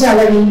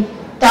అందించాలని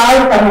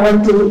టాల్ తమ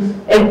వంతు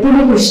ఎప్పుడూ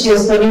కృషి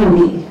చేస్తూనే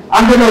ఉంది.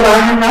 అందులో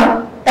భాగంగా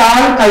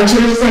tall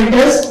cultural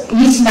centres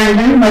east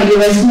London మరియు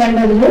వెస్ట్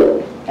లండన్ లో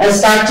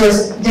స్టార్ట్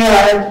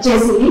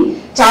చేసింది.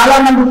 చాలా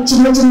మంది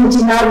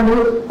చిన్నారులు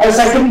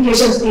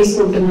సర్టిఫికేషన్స్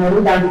తీసుకుంటున్నారు.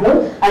 దాంట్లో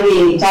అది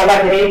చాలా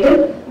గ్రేట్.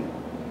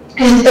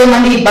 ఎంతో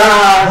మంది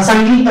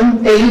సంగీతం,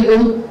 తెలుగు,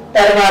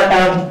 తర్వాత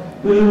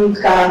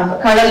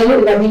కళలు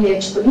ఇవన్నీ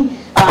నేర్చుకుని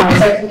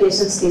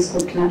సర్టిఫికేషన్స్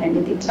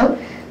తీసుకుంటున్నారండి దీంట్లో.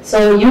 సో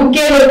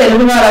యూకేలో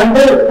తెలుగు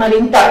వారందరూ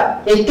మరింత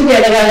ఎత్తుకు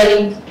ఎదగాలని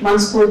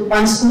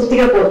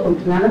మనస్ఫూర్తిగా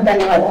కోరుకుంటున్నాను.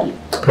 ధన్యవాదాలు.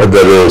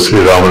 పెద్దలు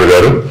శ్రీరాములు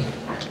గారు,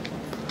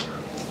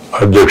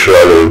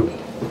 అధ్యక్షురాలు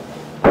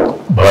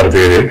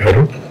భారతీయ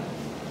గారు,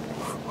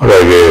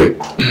 అలాగే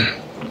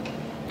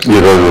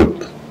ఈరోజు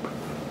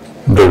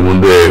ఇంతకు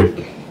ముందే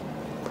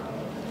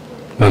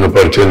నన్ను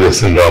పరిచయం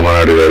చేసిన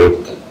రామానాయుడు గారు,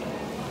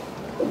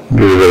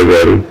 గిరిధర్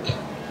గారు,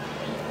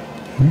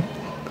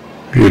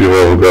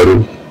 గిరిబాబు గారు,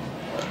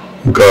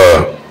 ఇంకా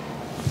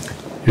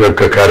ఈ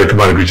యొక్క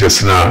కార్యక్రమానికి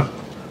చేసిన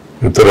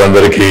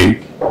మిత్రులందరికీ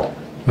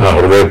నా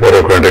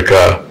హృదయపూర్వక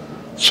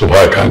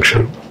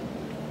శుభాకాంక్షలు.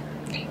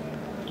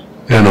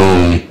 నేను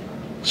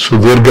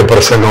సుదీర్ఘ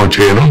ప్రసంగం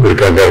చేయను, మీరు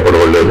కంగారు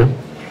పడవలేదు.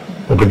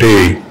 ఒకటి,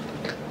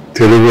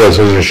 తెలుగు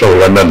అసోసియేషన్ ఆఫ్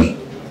లండన్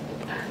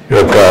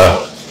యొక్క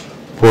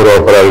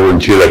పూర్వాపరాల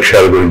గురించి,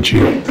 లక్ష్యాల గురించి,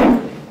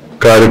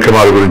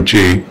 కార్యక్రమాల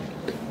గురించి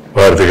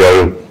భారతి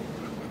గారు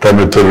తమ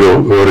మిత్రులు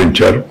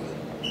వివరించారు.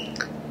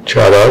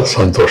 చాలా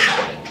సంతోషం.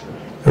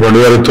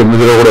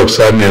 2009లో కూడా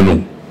ఒకసారి నేను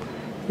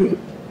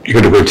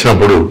ఇక్కడికి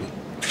వచ్చినప్పుడు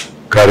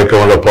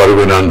కార్యక్రమంలో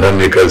పాల్గొనే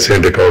అందరినీ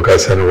కలిసేందుకు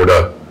అవకాశాన్ని కూడా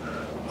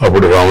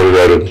అప్పుడు రాములు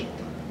గారు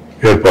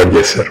ఏర్పాటు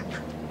చేశారు.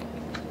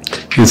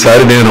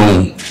 ఈసారి నేను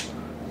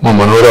మా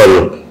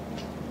మనవరాలు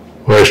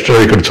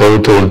వైష్ణవ్ ఇక్కడ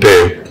చదువుతూ ఉంటే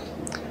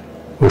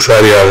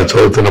ఒకసారి ఆయన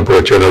చదువుతున్నప్పుడు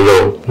వచ్చే నెలలో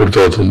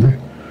పూర్తవుతుంది,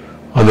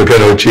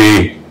 అందుకని వచ్చి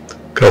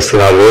కాస్త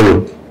 4 రోజులు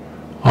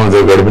ఆమెతో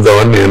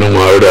గడుపుదామని నేను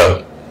మా ఆవిడ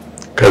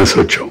కలిసి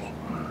వచ్చాం.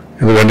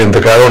 ఎందుకంటే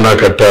ఇంతకాలం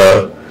నాకట్ట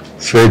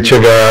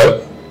స్వేచ్ఛగా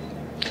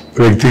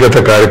వ్యక్తిగత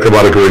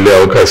కార్యక్రమాలకు వెళ్ళే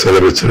అవకాశాలు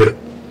లభించలేదు.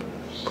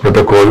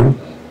 ప్రోటోకాల్,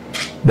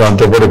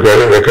 దాంతోపాటు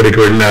ఎక్కడికి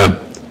వెళ్ళినా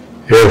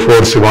ఎయిర్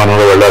ఫోర్స్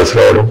విమానంలో వెళ్లాల్సి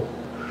రావడం,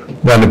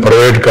 దాన్ని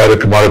ప్రైవేట్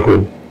కార్యక్రమాలకు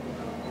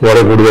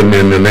వాడకూడదని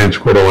నేను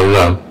నిర్ణయించుకోవడం వల్ల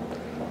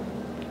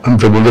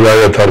అంత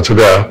ముందులాగా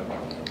తరచుగా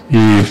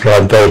ఈ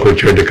ప్రాంతాలకు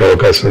వచ్చేటికి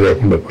అవకాశం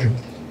లేకుండా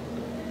పోయింది.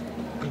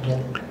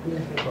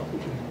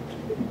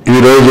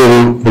 ఈరోజు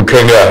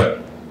ముఖ్యంగా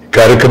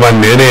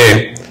కార్యక్రమాన్ని నేనే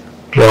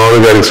రాములు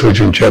గారికి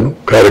సూచించాను,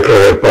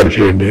 కార్యక్రమం ఏర్పాటు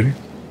చేయండి అని.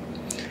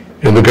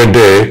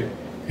 ఎందుకంటే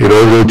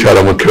ఈరోజు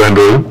చాలా ముఖ్యమైన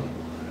రోజు.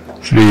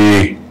 శ్రీ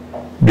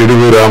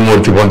గిడుగు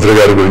రామ్మూర్తి పంతులు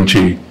గారి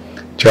గురించి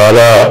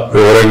చాలా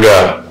వివరంగా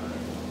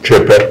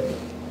చెప్పారు,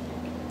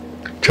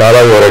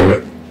 చాలా వివరంగా.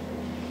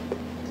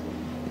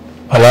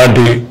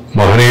 అలాంటి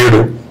మహనీయుడు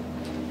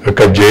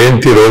యొక్క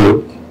జయంతి రోజు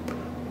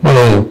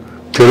మనం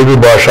తెలుగు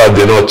భాషా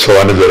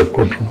దినోత్సవాన్ని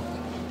జరుపుకుంటున్నాం.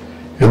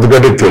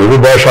 ఎందుకంటే తెలుగు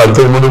భాష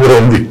అంతకుముందు కూడా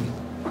ఉంది,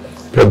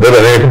 పెద్దలు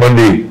అనేక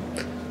మంది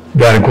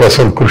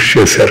దానికోసం కృషి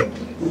చేశారు.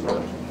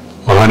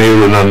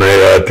 మహనీయులు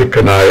నన్నయ్య,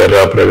 తిక్కన,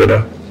 ఎర్రాప్రగడ,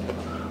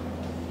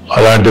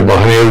 అలాంటి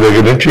మహనీయుల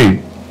దగ్గర నుంచి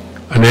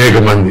అనేక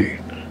మంది.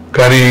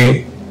 కానీ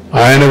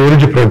ఆయన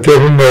గురించి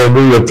ప్రత్యేకంగా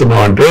ఎందుకు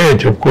చెప్తున్నాం అంటే,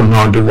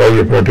 చెప్పుకుంటున్నాం అంటే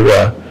చెప్పినట్టుగా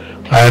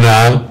ఆయన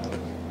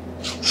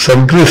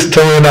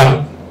సంక్లిష్టమైన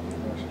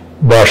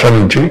భాష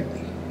నుంచి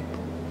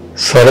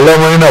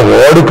సరళమైన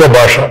వాడుక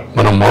భాష,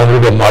 మనం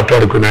మామూలుగా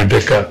మాట్లాడుకునే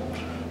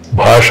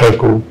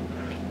భాషకు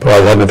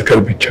ప్రాధాన్యత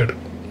కల్పించాడు.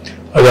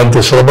 అది అంత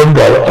సులభం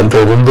కాదు.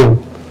 అంతకుముందు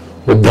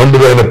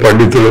ఉద్దండులైన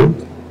పండితులు,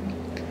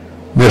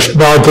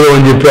 నిష్ణాతులు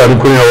అని చెప్పి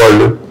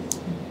అనుకునేవాళ్ళు,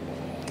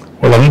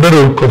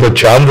 వాళ్ళందరూ కొంత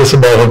ఛాందస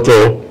భావంతో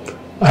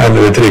ఆయన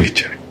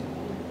వ్యతిరేకించారు.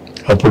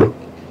 అప్పుడు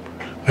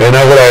అయినా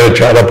కూడా ఆయన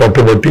చాలా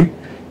పట్టుబట్టి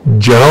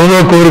జనంలో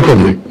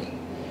కోరుకుంది.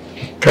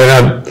 కానీ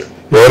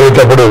ఎవరైతే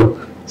అప్పుడు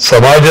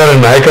సమాజాన్ని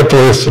నాయకత్వం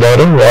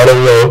వహిస్తున్నారో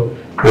వాళ్ళల్లో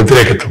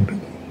వ్యతిరేకత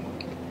ఉంటుంది.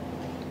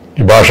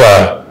 ఈ భాష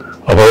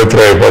అపవిత్ర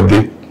అయిపోద్ది,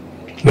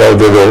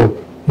 లేకపోతే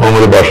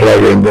మామూలు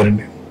భాషలాగా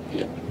ఏంటండి.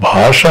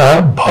 భాష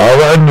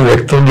భావాన్ని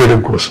వ్యక్తం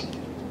చేయడం కోసం,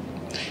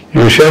 ఈ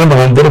విషయాన్ని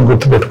మనందరం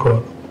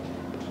గుర్తుపెట్టుకోవాలి.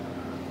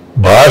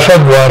 భాష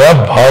ద్వారా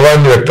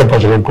భావాన్ని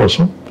వ్యక్తపరచడం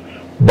కోసం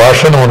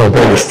భాషను మనం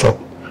ఉపయోగిస్తాం.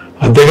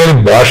 అంతేగాని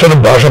భాషను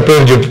భాష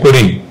పేరు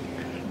చెప్పుకొని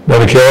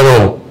దాన్ని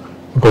కేవలం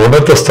ఒక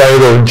ఉన్నత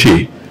స్థాయిలో ఉంచి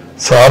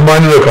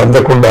సామాన్యులకు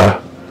అందకుండా,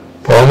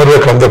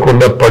 పామరులకు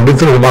అందకుండా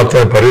పండితులకు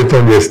మాత్రమే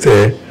పరిమితం చేస్తే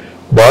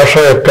భాష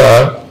యొక్క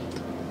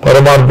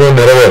పరమార్థం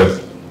నెరవేరదు.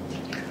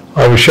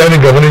 ఆ విషయాన్ని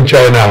గమనించి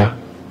ఆయన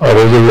ఆ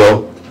రోజుల్లో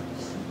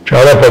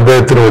చాలా పెద్ద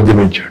ఎత్తున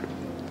ఉద్యమించాడు.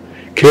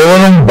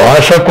 కేవలం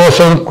భాష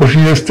కోసం కృషి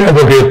చేస్తే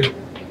అదొక ఎత్తు.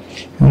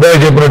 ఇందాక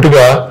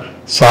చెప్పినట్టుగా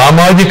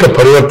సామాజిక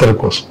పరివర్తన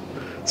కోసం,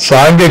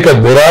 సాంఘిక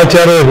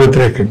దురాచారాలకు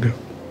వ్యతిరేకంగా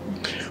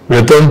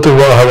వితంతు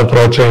వివాహాలు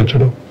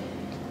ప్రోత్సహించడం,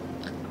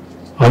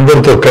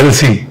 అందరితో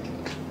కలిసి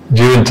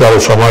జీవించాలి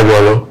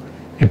సమాజంలో,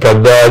 ఈ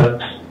పెద్ద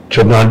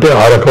చిన్న అంటే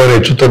ఆ రకమైన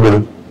హెచ్చుతగ్గులు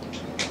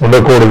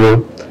ఉండకూడదు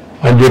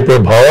అని చెప్పే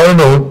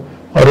భావాలను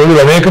ఆ రోజులు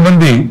అనేక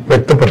మంది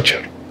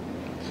వ్యక్తపరిచారు.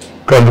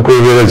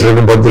 కందుకూరి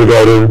వీరేశలింగం పంతులు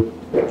గారు,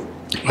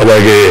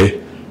 అలాగే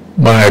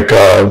మన యొక్క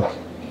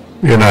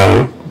ఈయన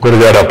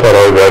గురజాడ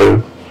అప్పారావు గారు,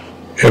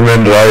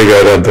 ఎంఎన్ రాయ్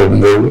గారు,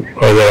 అంతకుముందు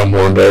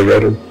రాజారామ్మోహన్ రాయ్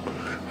గారు,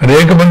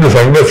 అనేక మంది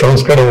సంఘ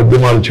సంస్కార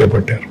ఉద్యమాలు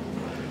చేపట్టారు.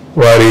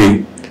 వారి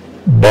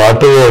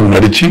బాటలో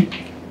నడిచి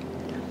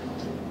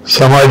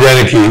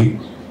సమాజానికి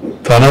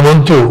తన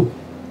వంతు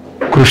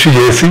కృషి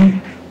చేసి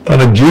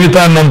తన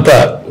జీవితాన్నంతా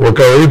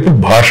ఒకవైపు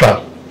భాష,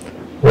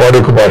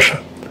 వాడుక భాష,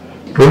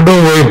 రెండో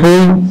వైపు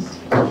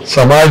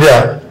సమాజ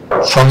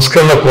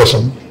సంస్కరణ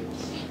కోసం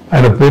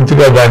ఆయన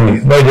పూర్తిగా దాన్ని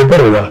నాకు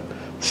చెప్పారు కదా,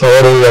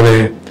 సౌరవ్ అనే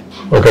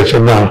ఒక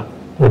చిన్న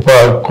ఉప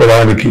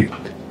కులానికి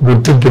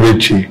గుర్తింపు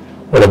తెచ్చి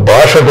వాళ్ళ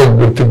భాషకు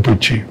గుర్తింపు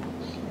ఇచ్చి,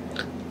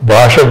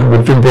 భాషకు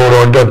గుర్తింపు ఇవ్వడం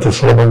అంటే అంత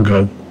సులభం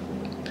కాదు.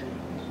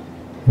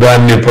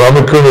 దాన్ని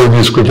ప్రాముఖ్యంలో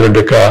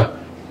తీసుకొచ్చినట్టు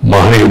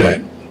మహనీయుడు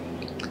ఆయన.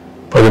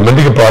 10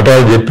 మందికి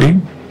పాఠాలు చెప్పి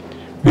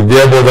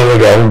విద్యాబోధనలు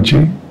గావించి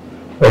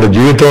వాళ్ళ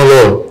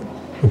జీవితంలో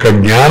ఒక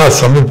జ్ఞాన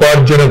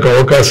సముపార్జనకు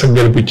అవకాశం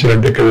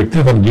కల్పించినట్టు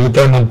వ్యక్తి తన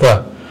జీవితాన్ని అంతా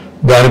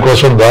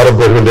దానికోసం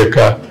దారపోయిన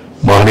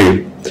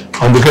మహనీయుడు.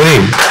 అందుకని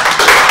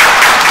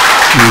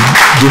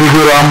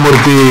గిడుగు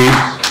రామ్మూర్తి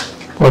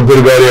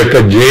పంతులు గారి యొక్క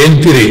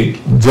జయంతిని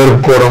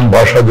జరుపుకోవడం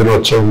భాషా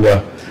దినోత్సవంగా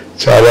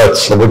చాలా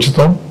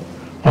సముచితం.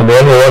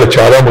 అందువల్ల వాళ్ళు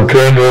చాలా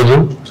ముఖ్యమైన రోజు.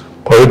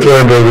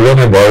 పవిత్రమైన రోజుగా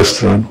నేను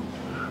భావిస్తున్నాను.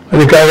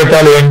 అది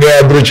కాకతాళీయంగా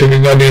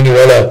అదృశ్యంగా నేను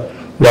ఇవాళ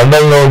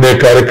లండన్లో ఉండే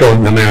కార్యక్రమం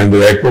నిర్ణయం.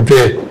 లేకపోతే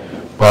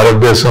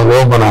భారతదేశంలో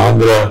మన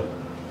ఆంధ్ర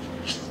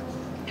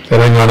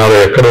తెలంగాణలో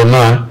ఎక్కడ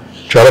ఉన్నా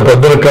చాలా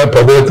పెద్ద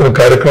ఎత్తున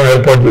కార్యక్రమం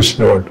ఏర్పాటు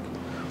చేసినవాళ్ళు.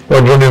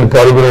 వాటిలో నేను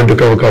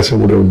పాల్గొనేందుకు అవకాశం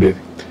కూడా ఉండేది.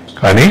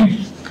 కానీ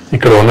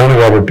ఇక్కడ ఉన్నాను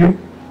కాబట్టి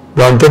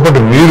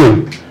దాంతోపాటు మీరు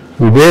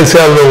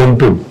విదేశాల్లో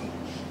ఉంటూ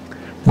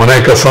మన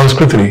యొక్క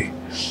సంస్కృతిని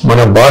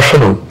మన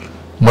భాషను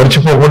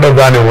మర్చిపోకుండా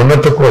దాని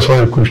ఉన్నత కోసం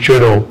కృషి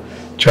చేయడం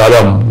చాలా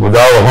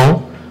ముదావహం.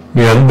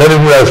 మీ అందరినీ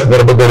కూడా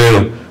సందర్భంగా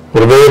నేను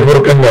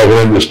హృదయపూర్వకంగా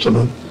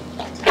అభినందిస్తున్నాను.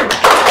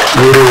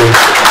 మీరు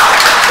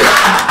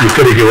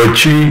ఇక్కడికి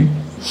వచ్చి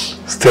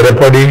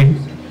స్థిరపడి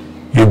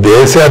ఈ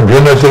దేశ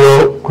అభ్యున్నతిలో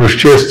కృషి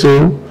చేస్తూ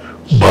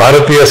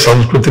భారతీయ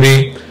సంస్కృతిని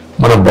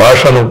మన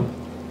భాషను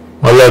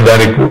మళ్ళా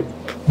దానికి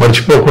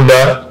మర్చిపోకుండా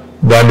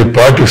దాన్ని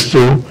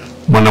పాటిస్తూ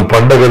మన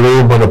పండగలు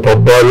మన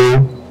పబ్బాలు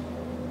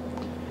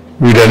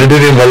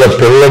వీటన్నిటినీ మళ్ళా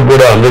పిల్లలకు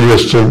కూడా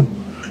అందజేస్తూ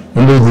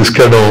ముందుకు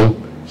తీసుకెళ్ళడం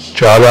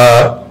చాలా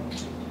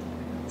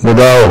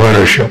ముదావహమైన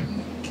విషయం.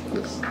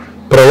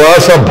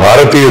 ప్రవాస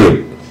భారతీయులు,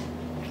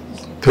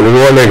 తెలుగు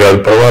వాళ్ళే కాదు,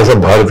 ప్రవాస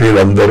భారతీయులు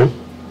అందరూ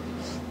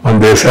మన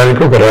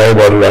దేశానికి ఒక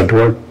రాయబారు లాంటి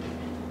వాళ్ళు.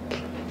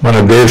 మన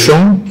దేశం,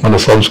 మన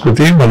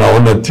సంస్కృతి, మన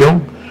ఔన్నత్యం,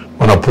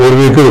 మన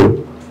పూర్వీకులు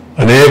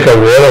అనేక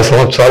వేల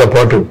సంవత్సరాల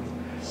పాటు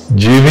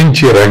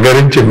జీవించి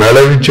రంగరించి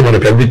మేళవించి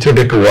మనకు అందించేట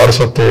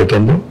వారసత్వం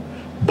అవుతుందో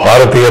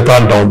భారతీయత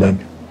అంటాం.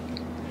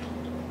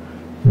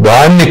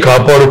 దాన్ని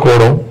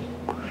కాపాడుకోవడం,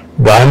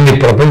 దాన్ని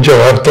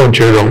ప్రపంచవ్యాప్తం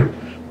చేయడం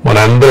మన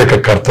అందరి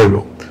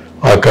కర్తవ్యం.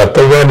 ఆ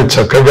కర్తవ్యాన్ని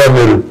చక్కగా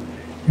మీరు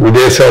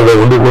విదేశాల్లో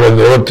ఉండి కూడా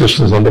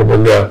నిర్వర్తిస్తున్న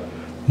సందర్భంగా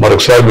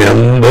మరొకసారి మీ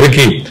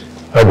అందరికీ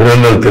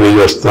అభినందనలు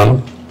తెలియజేస్తాను.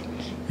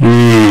 ఈ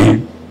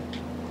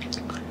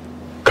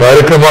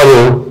కార్యక్రమాలు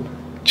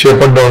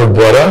చేపట్టడం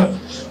ద్వారా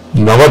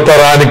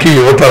నవతరానికి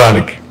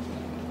యువతరానికి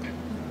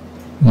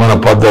మన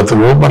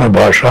పద్ధతులు, మన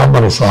భాష,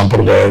 మన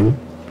సాంప్రదాయాలు,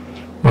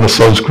 మన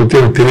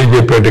సంస్కృతిని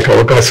తెలియజెప్పేటికి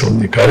అవకాశం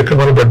ఉంది.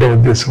 కార్యక్రమాలు పెట్టే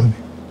ఉద్దేశం ఉంది.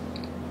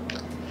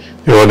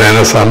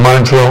 ఎవరినైనా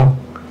సన్మానించడం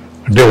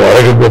అంటే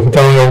వాళ్ళకి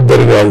గొప్పతనంగా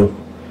ఉందని కాదు,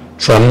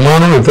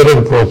 సన్మానం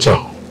ఇతరులకు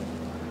ప్రోత్సాహం.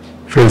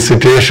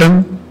 Felicitation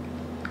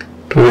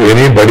to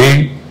anybody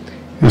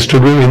is to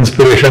give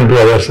inspiration to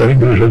others అని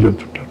ఇంగ్లీష్లో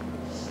చెప్తుంటారు.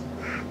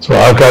 సో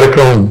ఆ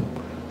కార్యక్రమం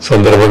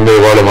సందర్భంగా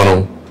ఇవాళ మనం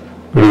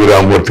గురువు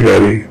రామమూర్తి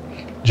గారి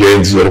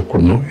జయంతి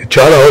జరుపుకున్నాం. ఇది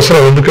చాలా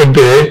అవసరం.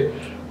 ఎందుకంటే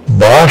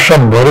భాష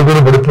మరుగున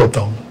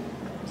పడిపోతాం.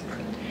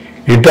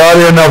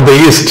 ఇటాలియన్ ఆఫ్ ద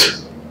ఈస్ట్,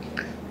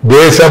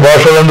 దేశ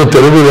భాషలందు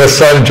తెలుగు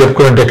లెస్స అని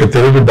చెప్పుకున్నట్టు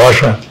తెలుగు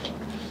భాష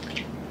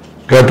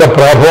గత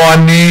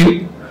ప్రభావాన్ని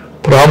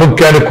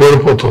ప్రాముఖ్యాన్ని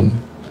కోల్పోతుంది.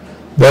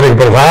 దానికి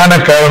ప్రధాన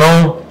కారణం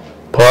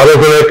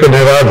పాలకుల యొక్క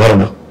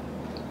నిరాధరణ,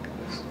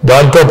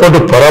 దాంతోపాటు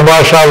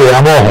పరభాషా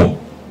వ్యామోహం.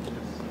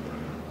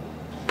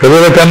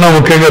 పిల్లల కన్నా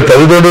ముఖ్యంగా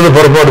తల్లిదండ్రులు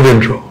పొరపాటు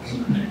తింటారు.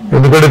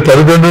 ఎందుకంటే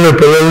తల్లిదండ్రులు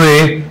పిల్లల్ని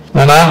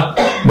నానా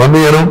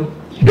మమ్మీ అను,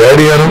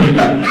 డాడీ అను,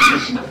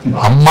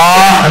 అమ్మా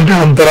అంటే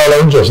అంతరాల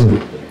నుంచి వస్తుంది,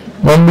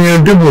 మమ్మీ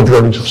అంటే మూతిగా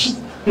నుంచి వస్తుంది.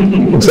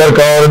 ఒకసారి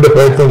కావాలంటే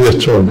ప్రయత్నం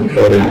చేస్తూండి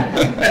ఎవరైనా.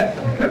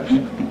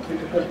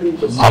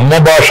 అమ్మ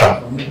భాష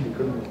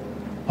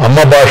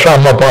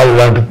అమ్మ పాలు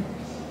లాంటిది,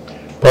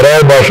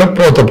 పరాయి భాష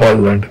పోత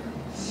పాలు లాంటిది.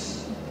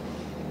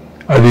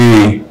 అది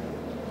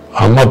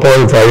అమ్మ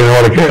పాలు తాగిన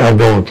వాళ్ళకే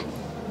అర్థమవుతుంది.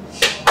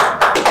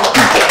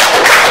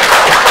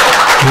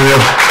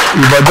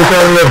 ఈ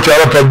మధ్యకాలంలో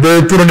చాలా పెద్ద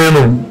ఎత్తున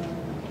నేను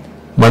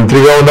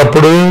మంత్రిగా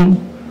ఉన్నప్పుడు,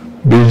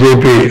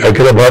 బీజేపీ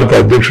అఖిల భారత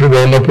అధ్యక్షుడిగా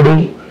ఉన్నప్పుడు,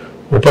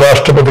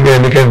 ఉపరాష్ట్రపతిగా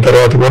ఎన్నికైన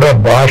తర్వాత కూడా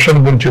భాషను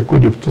గురించి ఎక్కువ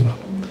చెప్తున్నాను.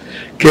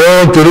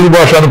 కేవలం తెలుగు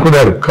భాష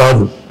అనుకున్నారు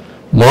కాదు,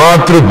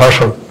 మాతృభాష.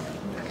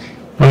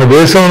 మన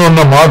దేశంలో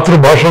ఉన్న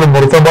మాతృభాషను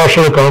మృత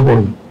భాషలు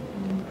కనకూడదు.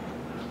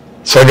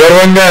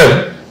 సగర్వంగా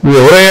నువ్వు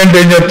ఎవరైంటే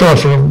ఏం చెప్తాం?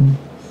 అసలు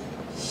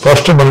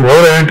ఫస్ట్ మనకు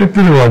ఎవరైంటే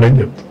తెలుగు వాడి అని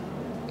చెప్తాం,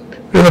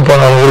 లేదా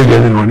పలానా ఊరికి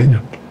చెందిన వాడి అని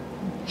చెప్తాం.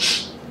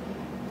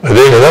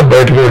 అదే కదా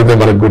బయటకు వెళితే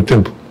మనకు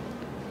గుర్తింపు,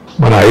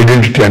 మన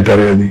ఐడెంటిటీ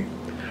అంటారు. అది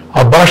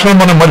ఆ భాషను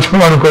మనం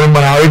మర్చిపోవాలనుకోని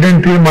మన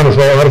ఐడెంటిటీ, మన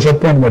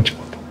వారసత్వాన్ని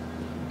మర్చిపోతాం.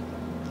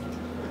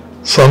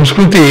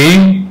 సంస్కృతి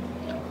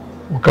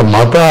ఒక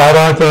మత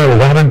ఆరాధన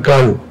విధానం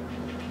కాదు,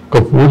 ఒక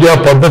పూజా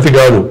పద్ధతి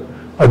కాదు,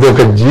 అది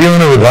ఒక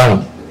జీవన విధానం.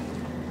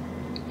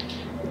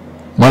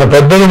 మన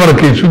పెద్దలు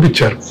మనకి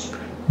చూపించారు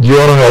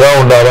జీవనం ఎలా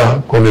ఉండాలా,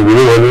 కొన్ని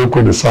విలువలు,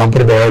 కొన్ని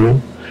సాంప్రదాయాలు,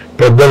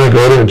 పెద్దలను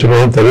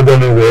గౌరవించడం,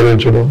 తల్లిదండ్రులను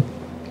గౌరవించడం,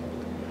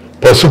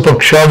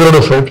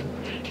 పశుపక్షాదులను సైతం,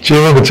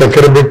 చీమకు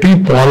చక్కెర పెట్టి,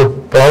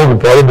 పావుకు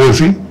పాలు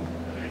పోసి,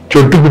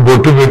 చెట్టుకు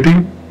బొట్టు పెట్టి,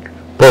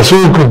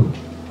 పశువుకు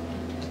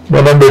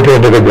మనం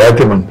పెట్టేట ఒక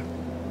జాతి మంది.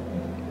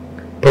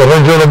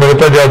 ప్రపంచంలో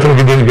మిగతా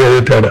జాతులకి దీనికి ఏదో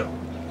తేడా.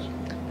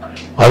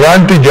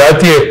 అలాంటి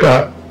జాతి యొక్క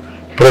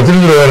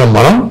ప్రతినిధులైన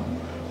మనం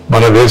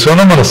మన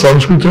దేశంలో మన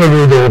సంస్కృతిలో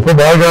వివిధ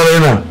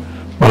ఉపభాగాలైన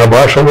మన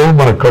భాషలు,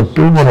 మన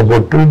కట్టు, మన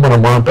బొట్టు, మన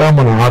మాట,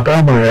 మన ఆట,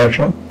 మన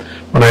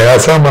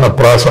యాస, మన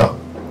ప్రాస.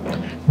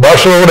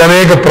 భాషలో కూడా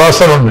అనేక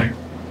ప్రాసలు ఉన్నాయి.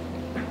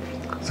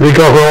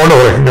 శ్రీకాకుళం వాళ్ళు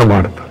ఒక రకంగా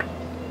మాడతారు,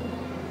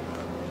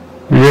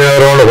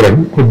 విజయనగరం వాళ్ళు ఒక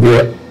రకంగా,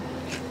 కొద్దిగా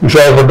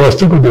విశాఖపట్నం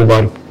వస్తే కొద్దిగా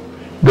మార్పు.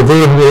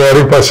 తూర్పు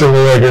గోదావరి పశ్చిమ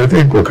గోదావరికి వెళ్తే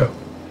ఇంకొక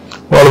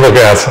వాళ్ళది ఒక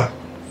యాస.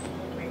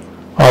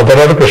 ఆ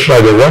తర్వాత కృష్ణా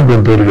జిల్లా,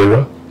 గుంటూరు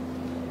జిల్లా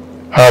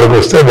ఆడికి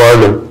వస్తే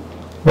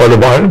వాళ్ళు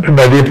బాగా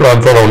నదీ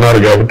ప్రాంతంలో ఉన్నారు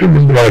కాబట్టి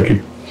ముందు వాళ్ళకి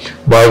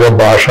బాగా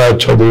భాష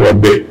చదువు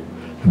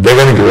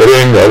అద్దెగానికి వేరే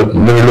ఏం కాదు,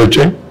 ముందు నీళ్ళు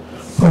వచ్చాయి.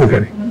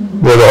 అందుకని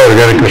గోదావరి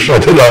కానీ కృష్ణా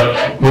జిల్లా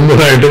ముందు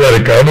అంటే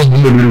దానికి కారణం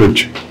ముందు నీళ్ళు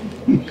వచ్చాయి.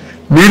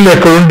 నీళ్ళు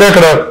ఎక్కడ ఉంటే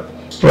అక్కడ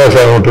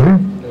వ్యవసాయం ఉంటుంది,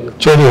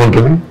 చదువు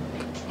ఉంటుంది,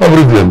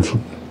 అభివృద్ధి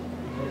చెందుతుంది.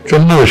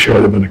 చిన్న విషయం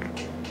అది మనకి.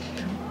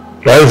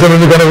 రాయలసీమ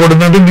ఎందుకు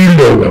వెనకబడిందంటే నీళ్ళు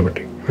లేవు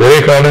కాబట్టి, వేరే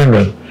కారణం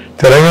కాదు.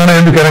 తెలంగాణ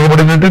ఎందుకు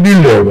వెనకబడిందంటే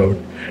నీళ్ళు లేవు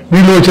కాబట్టి.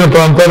 నీళ్ళు వచ్చిన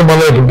ప్రాంతాలు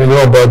మళ్ళీ ఇప్పుడు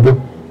నిజామాబాద్,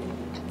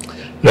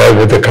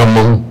 లేకపోతే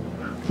ఖమ్మం,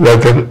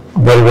 లేకపోతే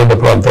నల్గొండ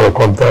ప్రాంతాలు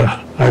కొంత,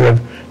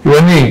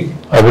 ఇవన్నీ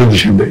అభివృద్ధి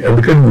చెందాయి.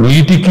 అందుకని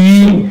నీటికి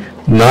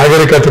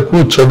నాగరికతకు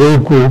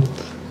చదువుకు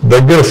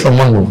దగ్గర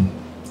సంబంధం ఉంది.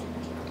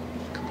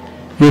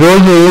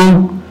 ఈరోజు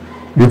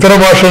ఇతర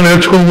భాషలు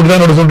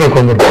నేర్చుకోకూడదని అడుగుతుంటారు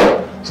కొందరు.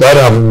 సార్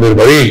మీరు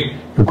మరీ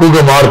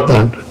ఎక్కువగా మారుతున్నా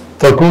అంటే,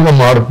 తక్కువగా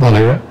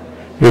మారుతున్నానయ్యా,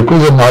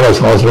 ఎక్కువగా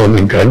మారాల్సిన అవసరం ఉంది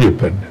ఇంకా అని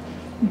చెప్పాను.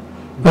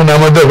 నా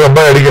మధ్య ఒక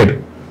అబ్బాయి అడిగాడు,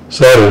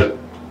 సార్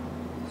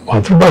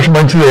మాతృభాష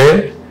మంచిదే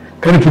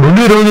కానీ ఇప్పుడు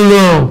ఉండే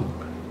రోజుల్లో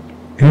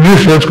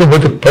ఇంగ్లీష్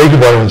నేర్చుకోకపోతే పైకి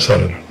బాగుంది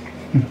సార్.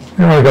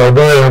 నాకు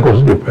అర్థమయ్యే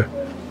కోసం చెప్పాను.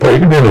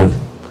 పైకి నేను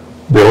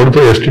దేవుడితో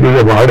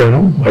ఎస్టీడీగా మాడాను,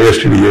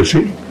 ఐఎస్టీడీ చేసి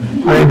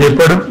ఆయన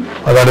చెప్పాడు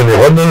అలాంటి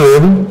నిబంధన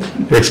లేదు,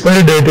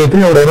 ఎక్స్పైరీ డేట్ అయితే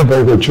ఎవరైనా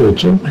పైకి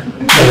వచ్చేవచ్చు,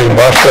 అది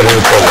భాష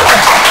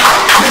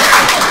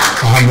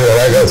మీరు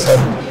ఎలాగా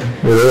సార్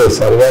మీరు ఏదో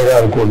సరదాగా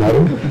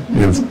అనుకున్నారు,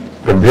 నేను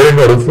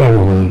గంభీరంగా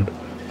అడుగుతున్నాను.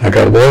 నాకు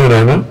అర్థమైంది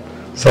ఆయన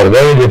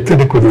సరదాగా చెప్తే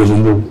నీకు కొద్దిగా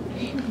ముందు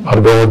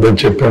అర్థమవుద్దని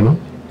చెప్పాను.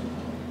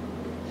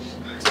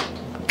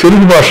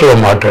 తెలుగు భాషలో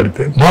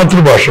మాట్లాడితే,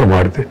 మాతృభాషలో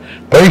మాడితే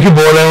పైకి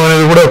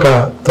పోలేమనేది కూడా ఒక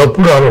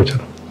తప్పుడు ఆలోచన.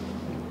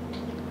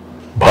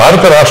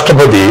 భారత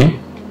రాష్ట్రపతి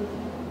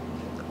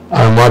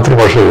ఆ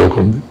మాతృభాష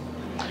చదువుకుంది.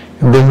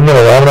 ఇంతకుముందు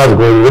రామనాథ్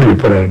కోవింద్ కూడా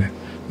చెప్పారు ఆయన,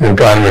 నేను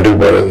కాన్వెంట్కి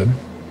పోలేదని.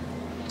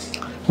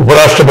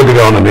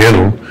 ఉపరాష్ట్రపతిగా ఉన్న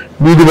నేను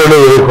వీధి వేళ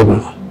చదువుకున్నా.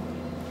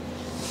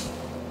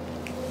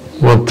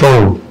 మొత్తం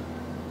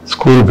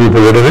స్కూల్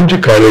పీపుల్ దగ్గర నుంచి,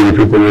 కాలేజీ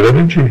పీపుల్ దగ్గర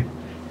నుంచి,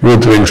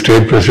 యూత్ వింగ్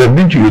స్టేట్ ప్రెసిడెంట్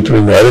నుంచి, youth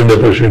wing all India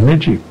president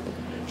నుంచి,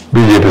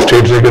 బీజేపీ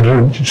స్టేట్ సెక్రటరీ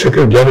నుంచి,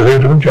 జనరల్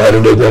సెక్రటరీ నుంచి, ఆల్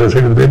ఇండియా జనరల్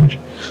సెక్రటరీ నుంచి,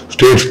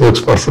 స్టేట్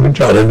స్పోక్స్ పర్సన్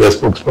నుంచి, ఆల్ ఇండియా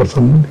స్పోక్స్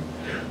పర్సన్ నుంచి,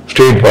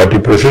 స్టేట్ పార్టీ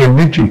ప్రెసిడెంట్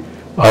నుంచి,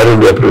 ఆల్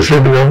ఇండియా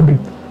ప్రెసిడెంట్గా ఉండి,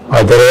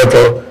 ఆ తర్వాత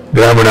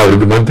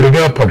గ్రామీణాభివృద్ధి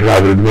మంత్రిగా,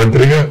 పట్టణాభివృద్ధి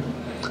మంత్రిగా,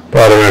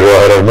 పార్లమెంట్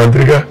వ్యవహారాల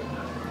మంత్రిగా,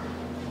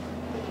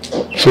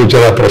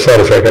 సూచన ప్రసార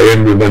శాఖ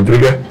ఐఎన్బి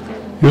మంత్రిగా,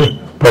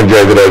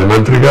 పంచాయతీరాజ్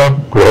మంత్రిగా,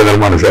 గృహ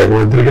నిర్మాణ శాఖ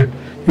మంత్రిగా,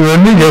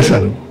 ఇవన్నీ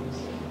చేశాను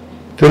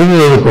తెలుగు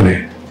చదువుకుని.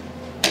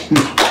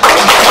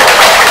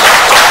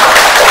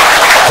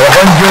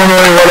 ప్రపంచంలో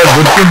ఇవాళ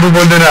గుర్తింపు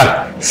పొందిన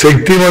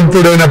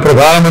శక్తివంతుడైన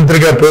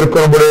ప్రధానమంత్రిగా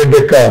పేర్కొనబడే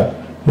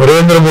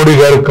నరేంద్ర మోడీ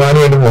గారు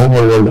కానివ్వండి,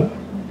 మొహమ్మద్ వల్ల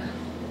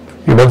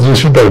ఈ మధ్య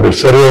చూస్తుంటారు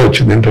సర్వే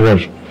వచ్చింది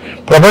ఇంటర్నేషనల్.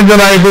 ప్రపంచ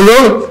నాయకులు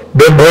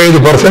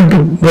 75%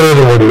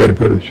 నరేంద్ర మోడీ గారి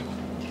పేరు వచ్చింది.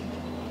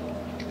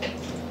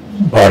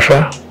 భాష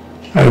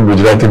ఆయన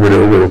గుజరాతీ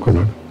మీడియం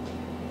చదువుకున్నాడు.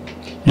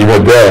 ఈ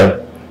మధ్య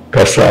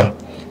కాస్త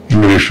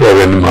ఇంగ్లీషు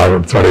అవన్నీ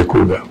మాట్లాడుతున్నాడు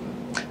ఎక్కువగా,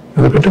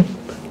 ఎందుకంటే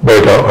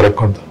బయట వరకు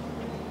కొంత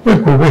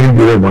ఎక్కువగా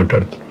హిందీలో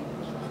మాట్లాడుతున్నాడు.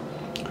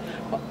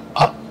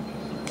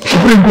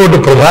 సుప్రీంకోర్టు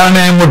ప్రధాన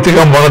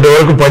న్యాయమూర్తిగా మొన్నటి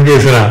వరకు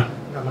పనిచేసిన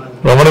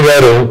రమణ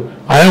గారు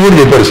ఆయన కూడా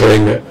చెప్పారు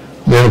స్వయంగా,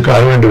 నేను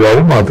కాన్వెంట్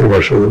కాదు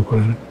మాతృభాష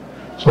చదువుకున్నాను.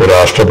 సో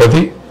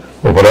రాష్ట్రపతి,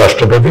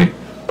 ఉపరాష్ట్రపతి,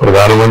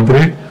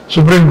 ప్రధానమంత్రి,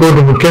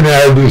 సుప్రీంకోర్టు ముఖ్య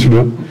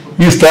న్యాయాధీశుడు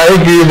ఈ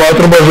స్థాయికి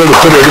మాతృభాష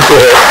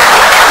వెళ్ళిపోయారు.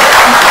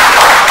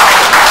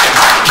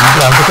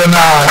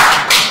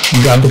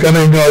 అంతకన్నా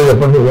ఏం కావాలి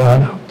చెప్పండి.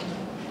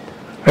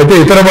 అయితే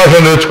ఇతర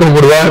భాషలు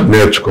నేర్చుకోకూడదా?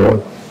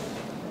 నేర్చుకోవాలి,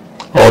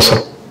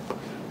 అవసరం.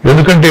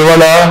 ఎందుకంటే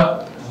ఇవాళ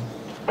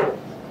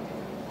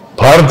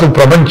భారత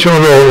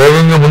ప్రపంచంలో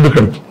వేగంగా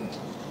ముందుకెళ్తుంది,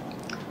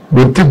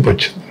 గుర్తింపు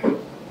వచ్చింది.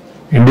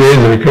 India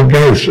is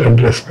recognised and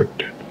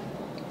respected.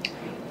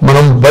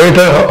 మనం బయట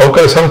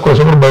అవకాశాల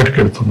కోసం కూడా బయటకు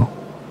వెళ్తున్నాం.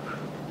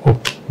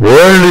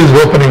 World is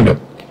opening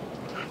up.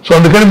 So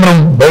అందుకని మనం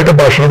బయట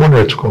భాషను కూడా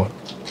నేర్చుకోవాలి.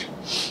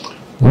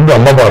 ముందు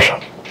అమ్మ భాష,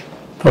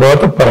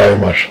 తర్వాత పరాయి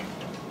భాష.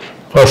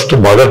 First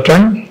mother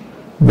tongue,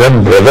 then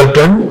brother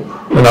tongue,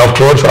 then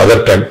afterwards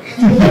other tongue.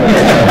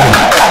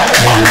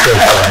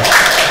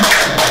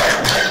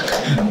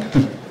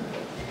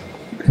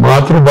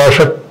 మాతృభాష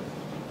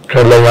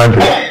కళ్ళ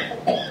లాంటిది,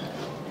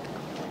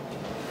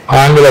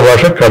 ఆంగ్ల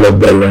భాష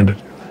కళ్ళద్దాలు లాంటిది.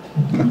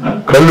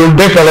 కళ్ళు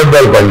ఉంటే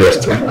కళ్ళద్దాలు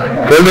పనిచేస్తాయి.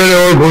 కళ్ళు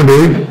ఏమనుకోండి,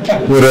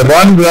 మీరు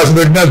రబాన్ గ్లాస్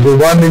పెట్టినా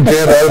దుబాన్ నుంచి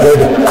రాదు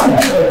బయట,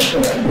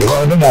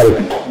 దుబాన్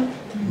నాలుగు.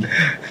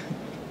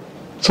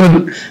 So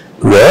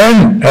learn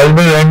as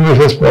many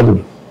languages as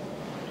possible.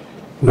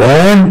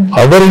 Learn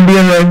other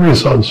Indian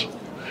languages also.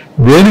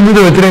 దేని మీద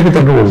వ్యతిరేకత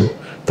ఉండకూడదు.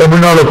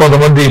 తమిళనాడులో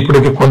కొంతమంది,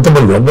 ఇప్పటికీ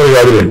కొంతమంది, అందరూ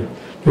కాదులేండి,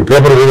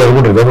 పేపర్ మీద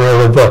అనుకుంటారు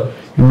తమిళనాడు అంతా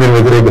హిందీని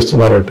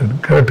వ్యతిరేకిస్తున్నారంటే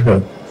కరెక్ట్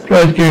కాదు.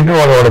 రాజకీయంగా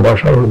వాళ్ళ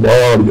భాష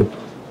భావాలు చెప్తారు.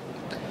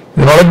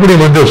 నేను వాళ్ళకి కూడా ఈ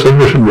మధ్య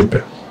సొల్యూషన్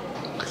చెప్పాను.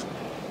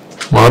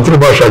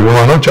 మాతృభాష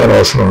అభిమానం చాలా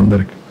అవసరం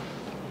అందరికీ.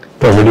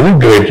 Tamil is a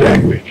great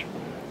language.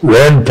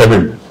 Learn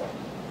Tamil.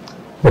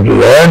 But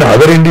learn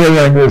other Indian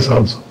languages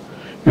also.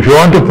 If you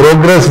want to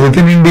progress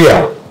within India,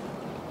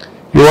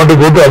 you want to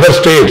go to other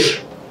states,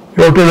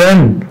 you have to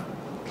learn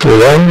the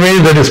language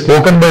that is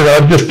spoken by the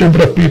largest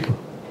number of people.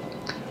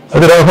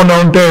 అది రాకుండా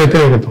ఉంటే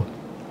వ్యతిరేకతం.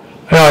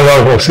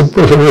 ఒక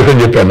simple solution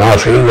చెప్పాను నా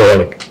size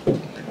వాళ్ళకి.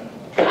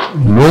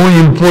 No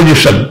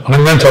imposition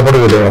అనగానే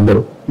చెప్పకూడదు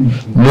అందరూ.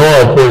 No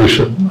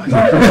opposition.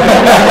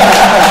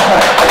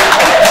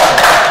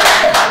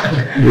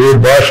 ఏ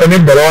భాషని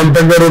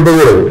బలవంతంగా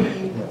రుద్దకూడదు,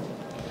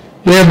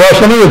 ఏ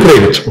భాషను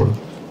వ్యతిరేకించకూడదు.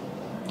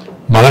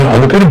 మనం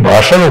అందుకని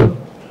భాషలు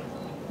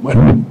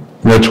అన్ని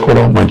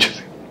నేర్చుకోవడం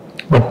మంచిది.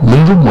 బట్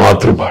ముందు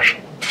మాతృభాష.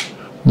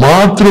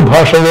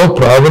 మాతృభాషలో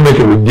ప్రాథమిక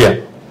విద్య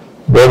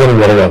బోధన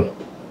జరగాలి.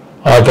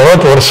 ఆ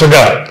తర్వాత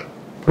వరుసగా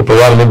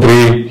ప్రధానమంత్రి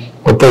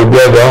కొత్త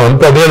విద్యాభ్యాసం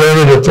అంతా అదే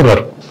లేదో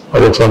చెప్తున్నారు.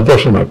 అదొక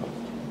సంతోషం నాకు.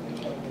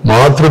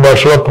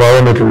 మాతృభాషలో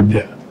ప్రాథమిక విద్య,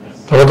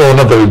 తర్వాత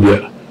ఉన్నత విద్య,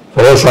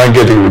 తర్వాత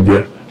సాంకేతిక విద్య,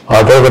 ఆ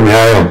తర్వాత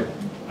న్యాయం,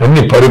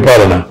 అన్ని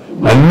పరిపాలన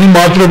అన్ని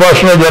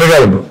మాతృభాషలో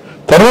జరగాలి.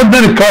 తర్వాత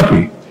దానికి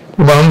కాపీ.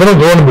 మనందరం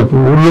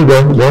ఊళ్ళో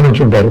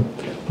గమనించుంటారు.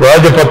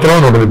 రాజపత్రం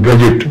అని ఉంటుంది,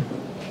 గజెట్.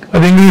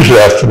 అది ఇంగ్లీష్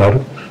రాస్తున్నారు.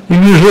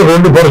 ఇంగ్లీష్లో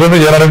 2%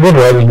 జనానికి కూడా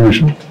రాదు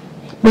ఇంగ్లీషు.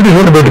 బ్రిటిష్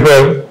వాళ్ళు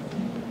పెట్టిపోయారు.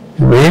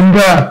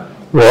 మెయిన్గా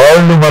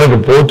వాళ్ళు మనకు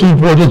పోతూ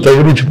పోతూ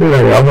తగిలించిపోయిన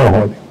వ్యామోహం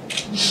అది.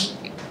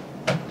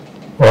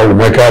 వాళ్ళు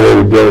మెకాలే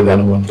విద్యా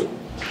విధానం వల్ల.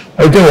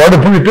 అయితే వాడు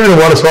పెట్టాడు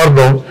వాళ్ళ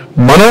స్వార్థం.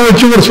 మనం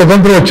వచ్చి కూడా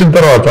స్వతంత్రం వచ్చిన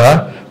తర్వాత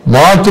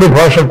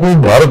మాతృభాషకు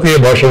భారతీయ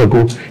భాషలకు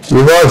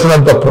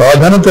ఇవ్వాల్సినంత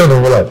ప్రాధాన్యత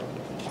ఇవ్వాలి.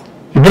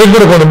 ఇప్పటికి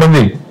కూడా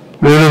కొంతమంది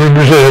వేరే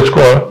ఇంగ్లీష్లో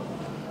నేర్చుకోవాలి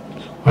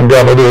అంటే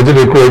ఆ 10 రోజులు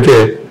ఎక్కువైతే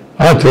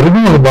తెలుగు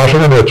ఒక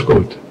భాషగా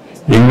నేర్చుకోవచ్చు,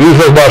 ఇంగ్లీష్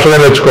ఒక భాషగా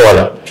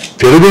నేర్చుకోవాలా,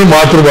 తెలుగుని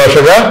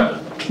మాతృభాషగా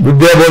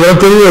విద్యాబోధన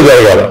తెలుగులో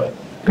జరగాల.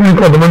 కానీ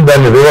కొంతమంది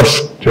దాన్ని రివర్స్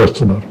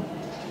చేస్తున్నారు.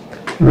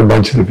 ఇది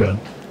మంచిది కాదు.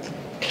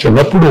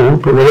 చిన్నప్పుడు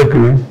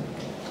పిల్లలకి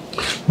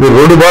మీరు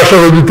 2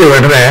 భాషలు వదిలితే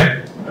వెంటనే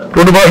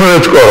 2 భాషలు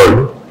నేర్చుకోవాలి.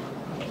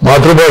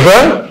 మాతృభాష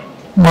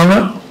మన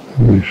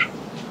ఇంగ్లీష్.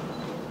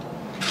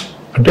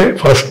 అంటే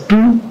ఫస్ట్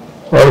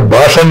వారు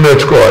భాషను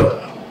నేర్చుకోవాలి,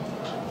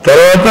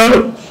 తర్వాత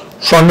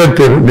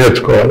సంగతి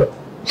నేర్చుకోవాలి,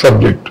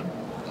 సబ్జెక్ట్.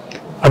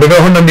 అది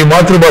కాకుండా నీ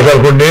మాతృభాష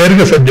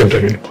నేరుగా సబ్జెక్ట్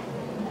వెళ్ళిపో.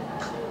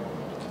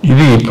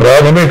 ఇది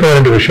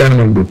ప్రాథమికమైన విషయాన్ని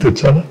మనం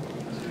గుర్తించాలి.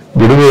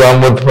 గిడుగు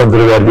రామ్మూర్తి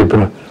పంతులు గారు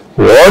చెప్పిన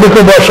వాడుక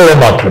భాషలో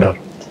మాట్లాడారు.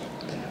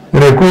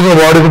 నేను ఎక్కువగా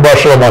వాడుక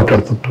భాషలో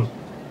మాట్లాడుతుంటాను.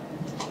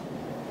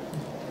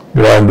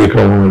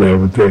 గ్రాంధికం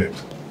లేకపోతే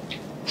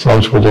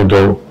సంస్కృతంతో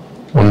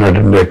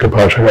ఉన్నటువంటి యొక్క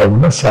భాష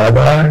కాకుండా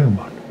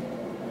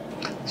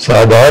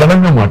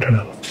సాధారణంగా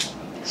మాట్లాడాలి,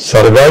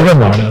 సరదాగా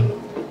మాట్లాడాలి.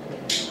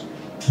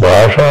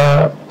 భాష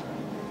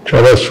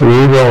చాలా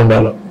సులువుగా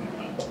ఉండాలి.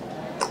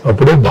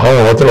 అప్పుడే భావం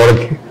అవతల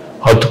వాళ్ళకి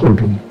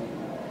హత్తుకుంటుంది.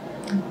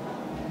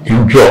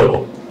 ఇంట్లో,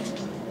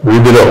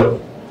 వీధిలో,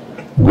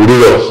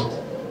 గుడిలో,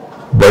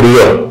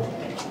 బడిలో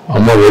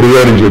అమ్మ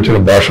ఒడిగా నుంచి వచ్చిన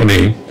భాషని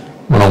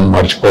మనం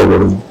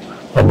మర్చిపోకూడదు.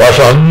 ఆ భాష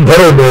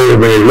అందరూ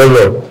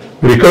ఇళ్లలో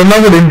మీరు ఇక్కడ ఉన్నా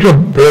కూడా ఇంట్లో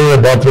పిల్లల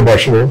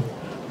మాతృభాషలో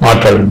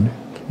మాట్లాడండి.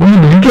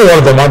 ముందు ఇంట్లో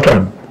వాళ్ళతో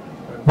మాట్లాడండి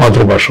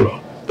మాతృభాషలో,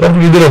 తర్వాత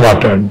వీధిలో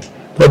మాట్లాడండి,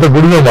 తర్వాత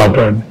గుడిలో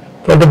మాట్లాడండి,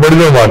 తర్వాత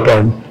బడిలో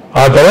మాట్లాడండి.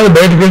 ఆ తర్వాత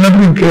బయటకు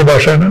వెళ్ళినప్పుడు ఇంకే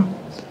భాష అయినా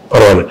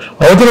పర్వాలేదు.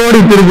 అవతల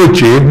వాడికి తిరిగి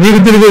వచ్చి నీకు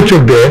తిరిగి వచ్చి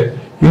ఉంటే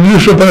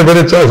ఇంగ్లీష్లో తన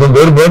భరించాల్సిన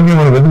దౌర్భాగ్యం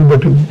మనం ఎందుకు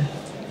పట్టింది?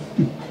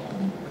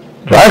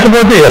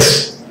 రాకపోతే ఎస్.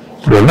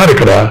 ఇప్పుడు ఉన్నారు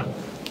ఇక్కడ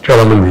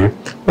చాలా మంది,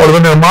 వాళ్ళతో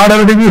నేను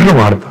మాట్లాడంటే ఇంగ్లీష్లో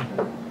మాడతాను.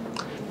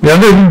 నేను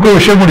అందరూ ఇంకో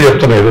విషయం కూడా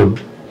చెప్తాను. ఈరోజు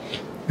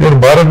నేను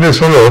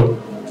భారతదేశంలో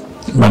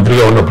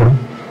మంత్రిగా ఉన్నప్పుడు,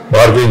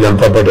 భారతీయ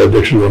జనతా పార్టీ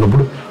అధ్యక్షుడిగా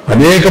ఉన్నప్పుడు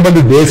అనేక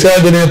మంది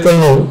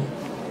దేశాధినేతలను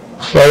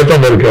స్వాగతం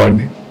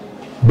పలికేవాడిని,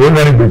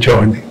 భోజనానికి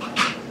పిలిచేవాడిని,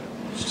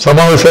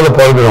 సమావేశాల్లో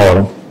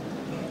పాల్గొనేవాడు.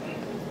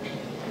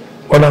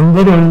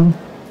 వాళ్ళందరూ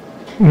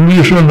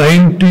ఇంగ్లీష్లో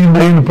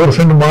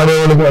 99%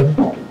 మారేవాళ్ళు కాదు,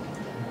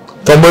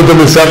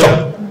 99%.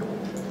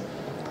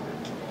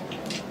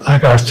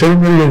 నాకు ఆశ్చర్యం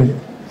కలిగింది.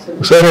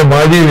 ఒకసారి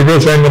మాజీ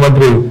విదేశాంగ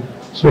మంత్రి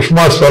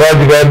సుష్మా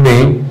స్వరాజ్ గారిని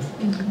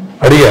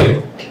అడిగాను,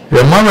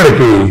 అమ్మా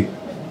మనకి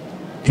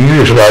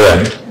ఇంగ్లీష్ రాదా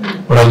అని.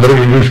 వాళ్ళందరూ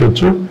ఇంగ్లీష్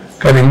వచ్చు,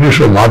 కానీ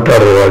ఇంగ్లీష్లో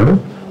మాట్లాడే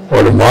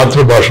వాళ్ళు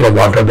మాతృభాషలో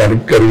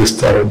మాట్లాడడానికి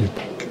గర్విస్తారని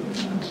చెప్పి.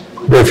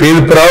 They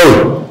feel proud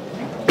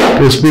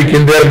to speak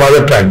in there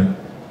mother tongue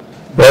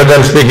rather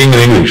than speaking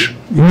in English.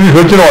 English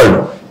వచ్చిన వాళ్ళు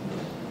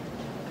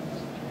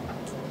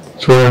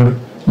చూడండి,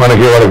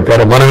 మనకి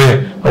వాళ్ళకి మనమే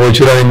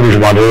వచ్చిన ఇంగ్లీష్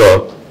మాటలో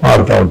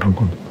మారుతూ ఉంటాం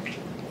కొంత.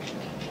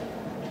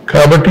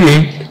 కాబట్టి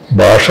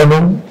భాషను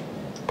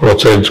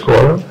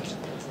ప్రోత్సహించుకోవాలి,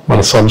 మన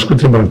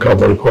సంస్కృతి మనం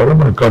కాపాడుకోవాలి.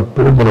 మన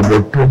కట్టు, మన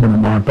బొట్టు, మన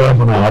మాట,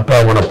 మన ఆట,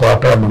 మన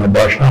పాట, మన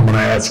భాష, మన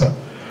యాస,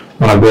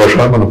 మన ఘోష,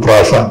 మన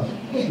ప్రాస,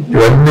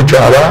 ఇవన్నీ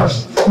చాలా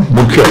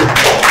ముఖ్యం.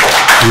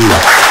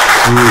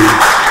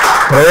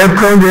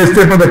 ప్రయత్నం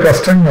చేస్తే పెద్ద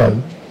కష్టం కాదు,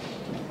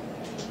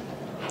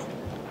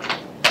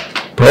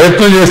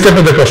 ప్రయత్నం చేస్తే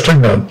పెద్ద కష్టం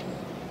కాదు.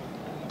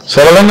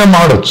 సరళంగా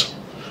మాడొచ్చు,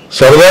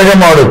 సరదాగా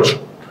మాడొచ్చు.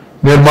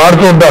 నేను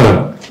మాడుతూ ఉంటాను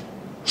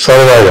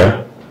సరదాగా,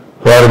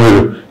 వారు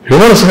మీరు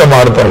హ్యూమరస్గా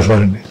మాడతారు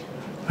సార్ అండి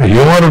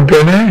హ్యూమర్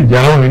ఉంటేనే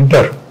జనం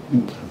వింటారు.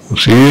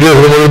 సీరియస్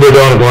మొదలు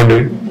పెట్టామనుకోండి,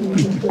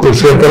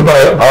 కొద్దిసేపు తర్వాత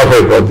ఆఫ్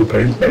అయిపోద్ది.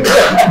 పైన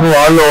నువ్వు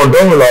వాళ్ళలో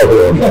ఉంటావు, నువ్వు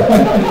ఆఫ్లో ఉంటావు.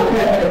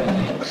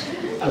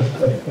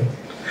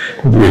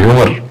 కొద్దిగా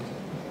హ్యూమర్,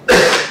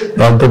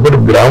 దాంతోపాటు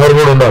గ్రామర్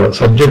కూడా ఉండాలి.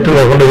 సబ్జెక్టు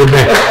లేకుండా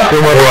కూడా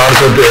హ్యూమర్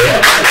వాడుతుంటే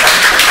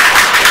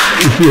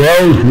if you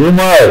have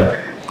humour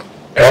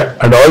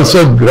and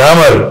also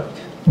grammar,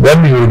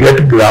 then you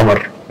get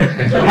glamour.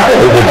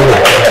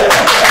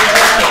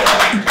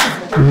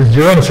 ఇది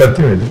జీవన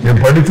సత్యం. ఇది నేను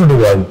పండితుడు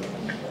కాదు,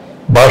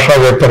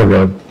 భాషావేత్తను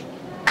కాదు.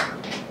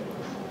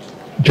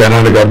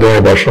 జనానికి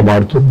అర్థమయ్యే భాష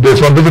మాడుతూ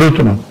దేశం అంతా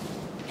తిరుగుతున్నాను.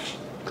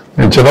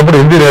 నేను చిన్నప్పుడు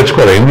హిందీ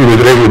నేర్చుకోవాలి, హిందీ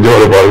వ్యతిరేక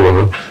ఉద్యమాలు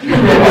పాల్గొన్నాను.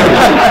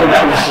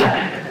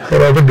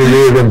 తర్వాత ఢిల్లీ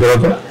వెళ్ళిన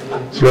తర్వాత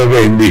స్లోగా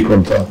హిందీ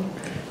కొంత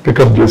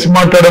పికప్ చేసి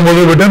మాట్లాడే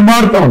మొదలు పెట్టాను.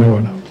 మారుతా ఉన్నాను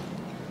ఇవాళ,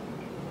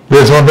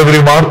 దేశం అంతా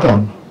తిరిగి మారుతా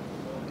ఉన్నా.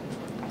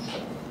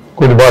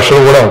 కొన్ని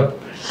భాషలు కూడా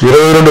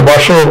 22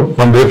 భాషలు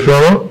మన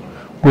దేశంలో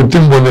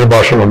గుర్తింపు పొందిన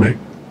భాషలు ఉన్నాయి.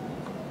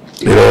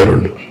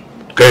 22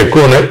 ఇంకా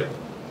ఎక్కువ ఉన్నాయి.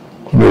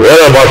 కొన్ని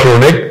వేల భాషలు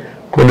ఉన్నాయి,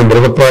 కొన్ని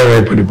మృగప్రాయం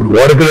అయిపోయింది. ఇప్పుడు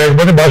వాడుక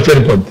లేకపోతే భాష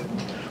సరిపోద్ది,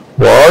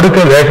 వాడుక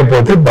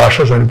లేకపోతే భాష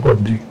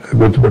సరిపోద్ది. అది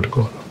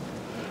గుర్తుపెట్టుకోవాలి.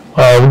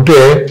 ఉంటే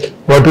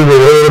వాటి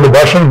 22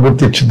 భాషలు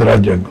గుర్తించింది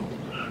రాజ్యాంగం.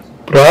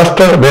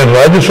 నేను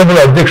రాజ్యసభలో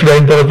అధ్యక్షుడు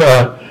అయిన తర్వాత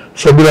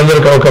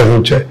సభ్యులందరికీ అవకాశం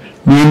వచ్చాయి,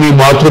 మీ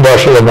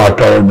మాతృభాషలో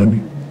మాట్లాడండి అని.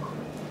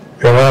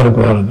 ఎలా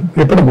అనుకున్నాను,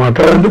 ఇప్పుడు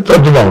మాట్లాడండి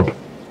తర్జుమా ఉంటుంది.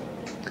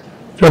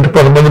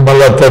 10 మంది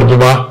మళ్ళా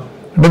తర్జుమా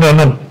అంటే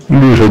నేను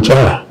ఇంగ్లీష్ వచ్చా,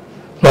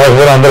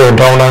 రాజుగారు అందరూ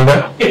ఉంటా ఉన్నాగా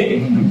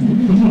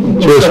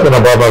చేసుకున్న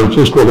పాపాలు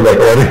చూసుకోకూడదు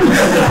అని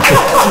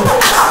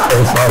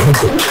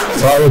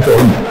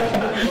సాగుతుంది.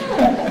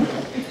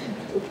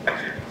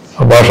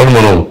 ఆ భాషను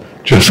మనం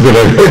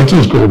చూసుకోకూడదు.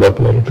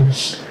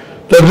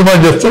 తర్జుమా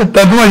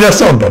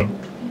చేస్తూ ఉంటారు.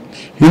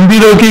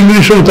 హిందీలోకి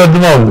ఇంగ్లీష్లోకి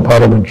తర్జుమా ఉంది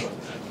పార్లమెంట్లో.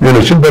 నేను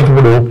వచ్చిన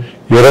ప్రతిప్పుడు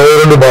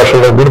 22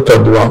 భాషల్లో కూడా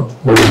తర్జుమా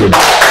మొదలుపెట్టి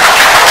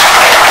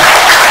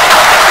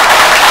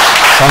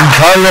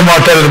సంథాల్లో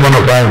మాట్లాడేది మన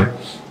ఒక ఆయన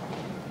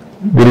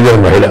గిరిజన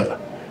మహిళ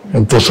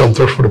ఎంతో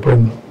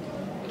సంతోషపడిపోయింది.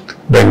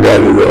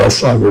 బెంగాలీలో,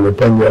 అస్సామీలో,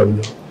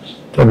 పంజాబీలో,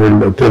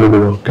 తమిళ్లో,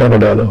 తెలుగులో,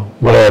 కన్నడలో,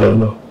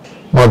 మలయాళంలో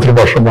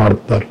మాతృభాష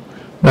మారుతున్నారు.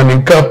 దాన్ని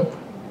ఇంకా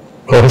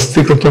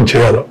వ్యవస్థీకృతం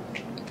చేయాలి.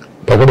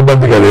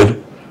 పకడ్బందీగా లేదు.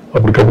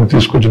 అప్పటికప్పుడు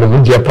తీసుకొచ్చిన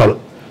ముందు చెప్పాలి,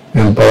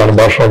 నేను పలానా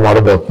భాషలో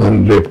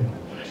మాడబోతున్నాను రేపు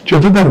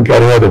చెప్తే దానికి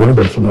అనువాదకుని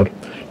పెడుతున్నారు.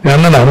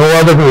 నేను అన్న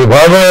అనువాదక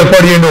విభాగం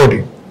ఏర్పాటు చేయండి. ఒకటి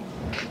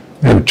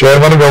నేను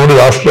చైర్మన్గా ఉండి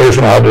రాష్ట్రంలో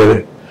వేసిన ఆర్డర్,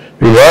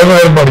 విభాగం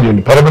ఏర్పాటు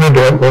చేయండి, పర్మనెంట్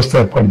వ్యవస్థ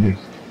ఏర్పాటు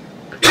చేయండి.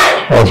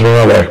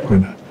 అవసరమా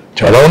లేకపోయినా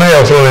చాలా ఉన్నాయి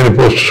అవసరం లేని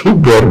పోస్టు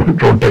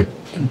గవర్నమెంట్లో ఉంటాయి.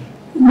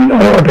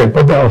 అలవాటు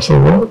అయిపోతే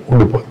అవసరం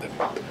ఉండిపోతుంది.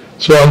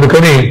 సో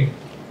అందుకని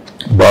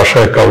భాష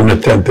యొక్క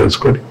ఔన్నత్యాన్ని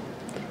తెలుసుకొని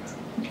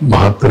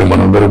మహత్తుని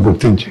మనందరం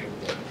గుర్తించి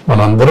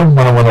మనందరం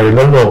మన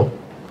ఇళ్లలో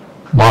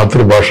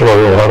మాతృభాషలో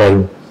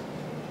వ్యవహారాలు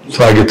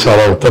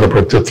సాగించాలా, ఉత్తర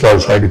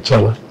ప్రత్యుత్తరాలు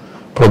సాగించాలా,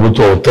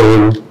 ప్రభుత్వ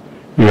ఉత్తర్వులు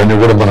ఇవన్నీ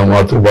కూడా మన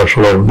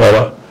మాతృభాషలో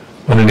ఉండాలా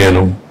అని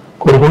నేను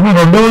కోరుకుంటున్నాను.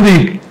 రెండవది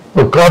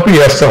ఒక కాపీ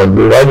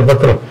వేస్తాను,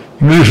 రాజపత్రం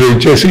ఇంగ్లీష్లో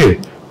ఇచ్చేసి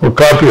ఒక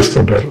కాపీ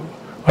ఇస్తుంటారు.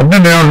 అంటే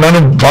నేను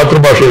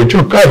మాతృభాషలో ఇచ్చి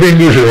ఒక కాపీ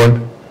ఇంగ్లీష్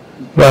ఇవ్వండి.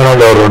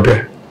 దానివల్ల ఎవరు ఉంటే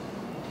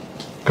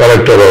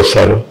కలెక్టర్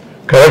వస్తారు,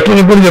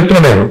 కలెక్టర్ని కూడా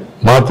చెప్తున్నా నేను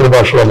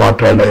మాతృభాషలో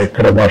మాట్లాడాలి.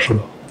 ఎక్కడ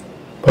భాషలో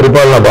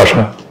పరిపాలనా భాష,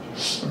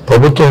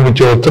 ప్రభుత్వం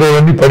ఇచ్చే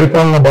ఉత్తర్వులన్నీ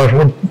పరిపాలనా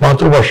భాషలో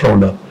మాతృభాషలో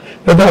ఉండాలి,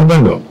 లేదా అర్థం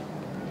కావు.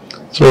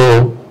 సో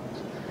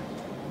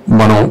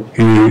మనం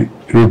ఈ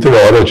రీతిలో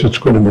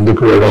ఆలోచించుకొని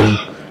ముందుకు వెళ్ళడం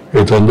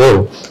ఏతుందో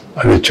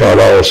అది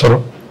చాలా అవసరం.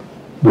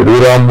 గురువు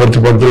రామమూర్తి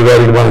పంతులు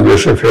గారికి మనం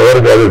చేసే ఫేవర్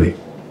కాదు అది,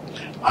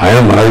 ఆయన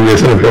మనకు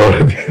చేసిన ఫేవర్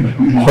అది.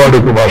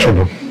 వాడుక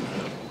భాషను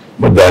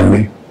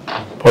దాన్ని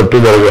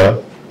పట్టుదలగా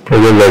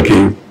ప్రజల్లోకి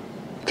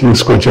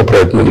తీసుకొచ్చే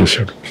ప్రయత్నం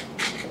చేశాడు.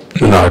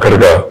 నేను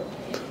ఆఖరిగా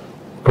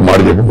ఒక మాట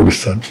చెప్పి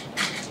ముగిస్తాను.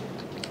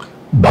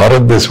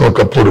 భారతదేశం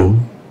ఒకప్పుడు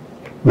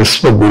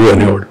విశ్వగురు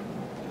అనేవాడు.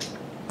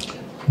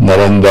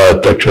 నలంద,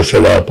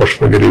 తక్షశిల,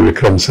 పుష్పగిరి,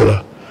 విక్రమశిల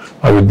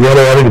ఆ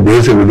విద్యాలయానికి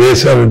దేశ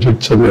విదేశాల నుంచి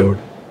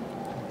చదివేవాడు.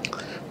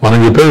 మనం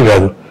చెప్పేది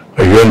కాదు,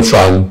 హ్యూన్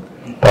సాంగ్,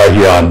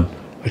 పాహియాన్,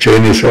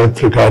 చైనీస్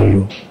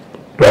చరిత్రకారులు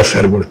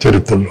రాశారు కూడా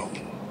చరిత్రలో.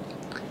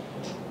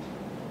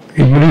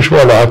 ఇంగ్లీష్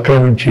వాళ్ళు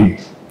ఆక్రమించి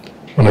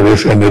మన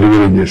దేశాన్ని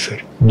నిర్వీర్యం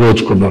చేశారు,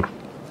 దోచుకున్నారు.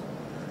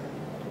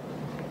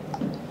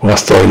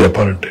 వాస్తవం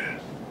చెప్పాలంటే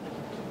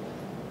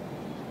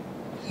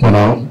మన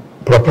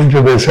ప్రపంచ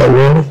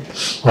దేశాల్లో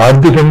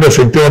ఆర్థికంగా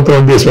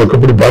శక్తివంతమైన దేశం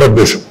ఒకప్పుడు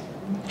భారతదేశం.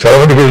 చాలా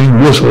మందికి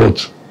న్యూస్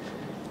అవ్వచ్చు.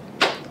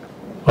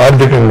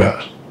 ఆర్థికంగా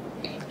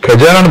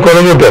ఖజానాను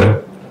కొనగొట్టారు.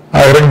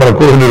 ఆఖరికి మన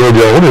కూతురు రోజు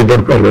కూడా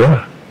పెట్టుకోవాలి కదా,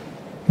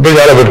 ఇంకా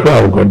చాలా పెట్టుకున్నాం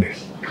అనుకోండి.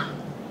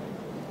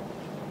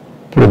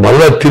 ఇప్పుడు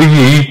మళ్ళా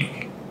తిరిగి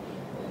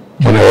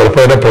మన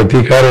ఎవరిపైన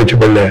ప్రతీకారం వచ్చి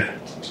పడలే.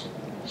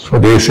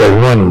 స్వదేశీ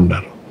అభిమానం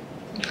ఉండాలి,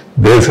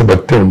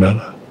 దేశభక్తి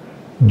ఉండాలి,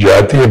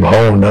 జాతీయ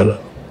భావం ఉండాలి,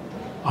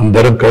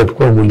 అందరం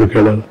కలుపుకొని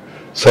ముందుకెళ్ళాలి.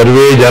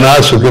 సర్వే జనా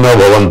సుఖినో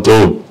భవంతు,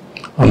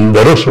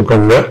 అందరూ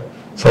సుఖంగా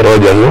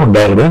సర్వజనులు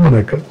ఉండాలనే మన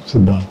యొక్క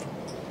సిద్ధాంతం.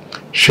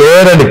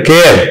 Share and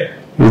care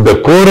is the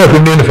core of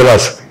Indian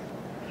philosophy.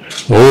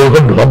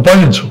 ఒకటి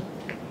సంపాదించు.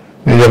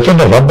 నేను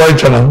చెప్తున్నా,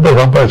 సంపాదించాను, అందరూ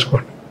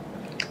సంపాదించుకోండి,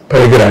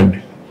 పైకి రండి,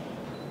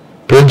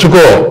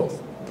 పెంచుకో,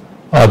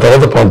 ఆ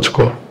తర్వాత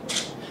పంచుకో.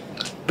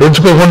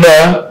 పెంచుకోకుండా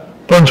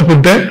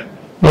పంచుకుంటే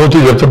నవ్వుతూ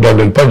చెప్తుంటాను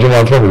నేను, పంచి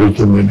మాత్రం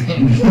మిగులుతుందని.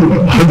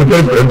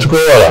 అందుకని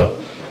పెంచుకోవాలా,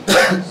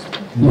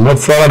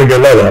 విమర్శనానికి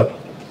వెళ్ళాలా,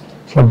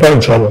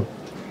 సంపాదించాలా,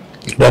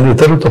 దాన్ని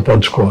ఇతరులతో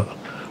పంచుకోవాలి.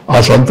 ఆ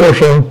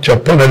సంతోషం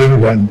చెప్పనలేని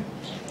కానీ.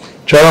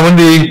 చాలా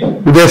మంది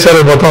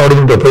విదేశాలకు మొత్తం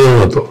అడుగుతుంటారు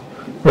ప్రజలతో,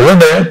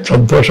 వెళ్ళండి,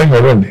 సంతోషంగా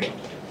వెళ్ళండి,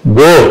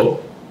 గో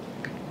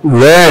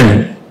ల్యాండ్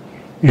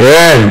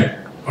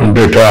అండ్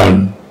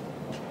రిటర్న్,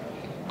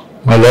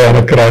 మళ్ళీ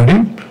వెనక్కి రాండి,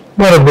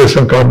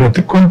 భారతదేశం కాబట్టి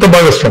కొంత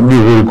భాగస్వామి మీ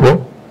ఊరికో,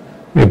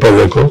 మీ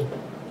పల్లెకో,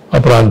 ఆ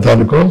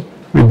ప్రాంతానికో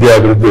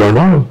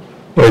విద్యాభివృద్ధిలోనో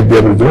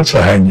వైద్యాభివృద్ధిలో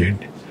సహాయం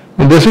చేయండి.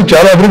 మన దేశం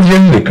చాలా అభివృద్ధి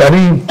చెందింది,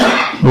 కానీ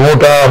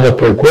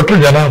 130 కోట్ల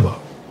జనాభా,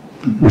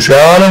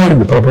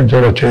 విశాలమైంది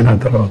ప్రపంచంలో చైనా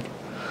తర్వాత.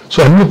 సో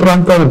అన్ని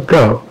ప్రాంతాలు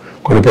ఇంకా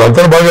కొన్ని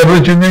ప్రాంతాలు బాగా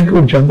అభివృద్ధి చెందాయి,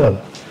 కొన్ని చెందాలి.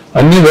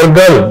 అన్ని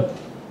వర్గాలు,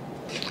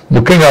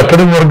 ముఖ్యంగా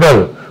అక్కడి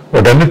వర్గాలు,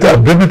 వాటన్నిటి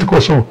అభ్యున్నతి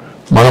కోసం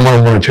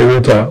మన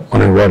చేయూత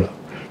మనం ఇవ్వాలి.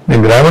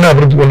 నేను గ్రామీణ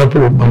అభివృద్ధికి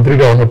ఉన్నప్పుడు,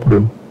 మంత్రిగా ఉన్నప్పుడు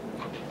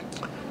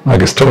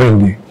నాకు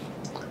ఇష్టమైంది,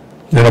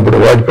 నేను అప్పుడు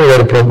వాజ్పేయి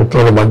గారి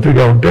ప్రభుత్వంలో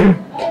మంత్రిగా ఉంటే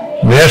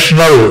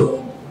నేషనల్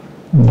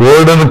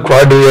గోల్డెన్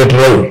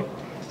క్వాడ్రిలేటరల్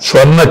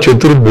స్వర్ణ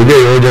చతుర్భుజ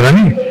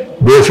యోజనని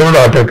దేశంలో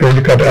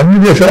అన్ని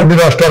దేశాలు, అన్ని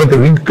రాష్ట్రాలకు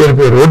లింక్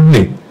కలిపే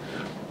రోడ్ని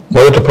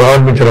మొదట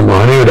ప్రారంభించిన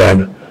మహనీయుడు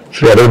ఆయన,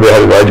 శ్రీ అటల్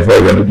బిహారీ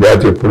వాజ్పేయి గారు.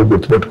 జాతి ఎప్పుడు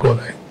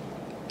గుర్తుపెట్టుకోవాలి.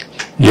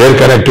 Air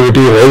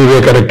connectivity, railway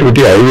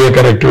connectivity, highway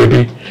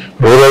connectivity,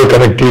 rural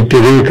connectivity,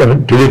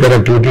 tele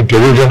connectivity,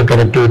 television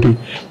connectivity,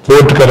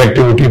 port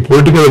connectivity,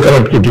 political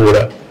connectivity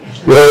కూడా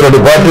 22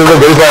 పార్టీలతో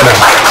గెలిపాడు.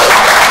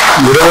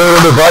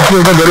 22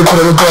 పార్టీలతో గెలుపు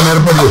ప్రభుత్వాన్ని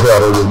ఏర్పాటు చేశారు ఆ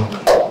రోజు.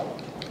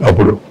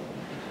 అప్పుడు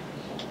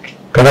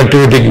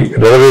కనెక్టివిటీకి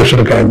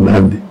రిజర్వేషన్కి ఆయన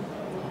నాంది.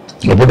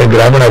 అప్పుడు నేను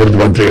గ్రామీణాభివృద్ధి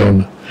మంత్రిగా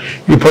ఉన్నా.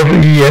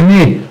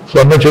 ఇవన్నీ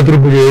స్వర్ణ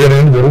చతుర్భుజ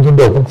యోజన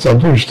జరుగుతుంటే ఒక్కొక్క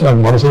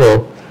సంతోషిస్తాను మనసులో.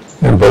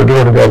 నేను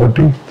పల్లెటూరు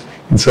కాబట్టి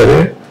సరే,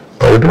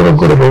 పల్లెటూరుకు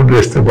కూడా రోడ్డు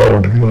వేస్తే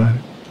బాగుంటుంది కదా అని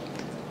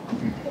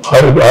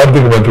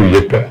ఆర్థిక మంత్రికి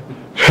చెప్పా.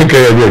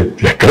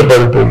 ఎక్కడ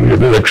పల్లెటూరు,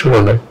 ఎన్ని లక్షలు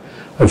ఉన్నాయి,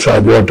 అది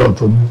సాధ్యమట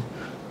అవుతుంది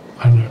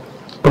అన్నాడు.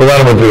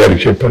 ప్రధానమంత్రి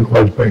గారికి చెప్పాను,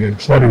 వాజ్పేయి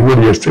గారికి, సార్ ఇది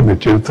కూడా చేస్తే మీరు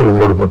చరిత్రలో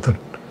ఓడిపోతారు.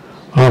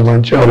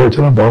 మంచి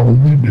ఆలోచన,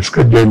 బాగుంది,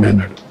 డిస్కస్ చేయండి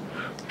అన్నాడు.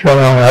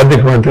 చాలా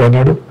ఆర్థిక మంత్రి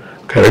అన్నాడు,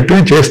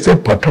 కరెక్ట్గా చేస్తే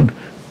పట్టండి.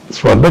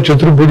 స్వర్ణ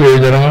చతుర్భుజ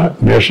యోజన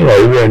నేషనల్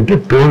హైవే అంటే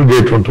టోల్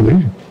గేట్ ఉంటుంది,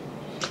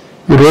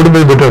 ఈ రోడ్డు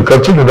మీద పెట్టిన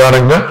ఖర్చు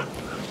నిదానంగా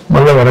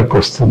మళ్ళీ వెనక్కి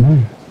వస్తుంది,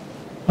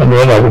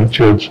 అందువల్ల అభివృద్ధి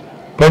చేయవచ్చు.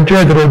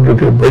 పంచాయతీ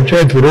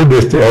రోడ్డు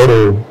వేస్తే ఎవరు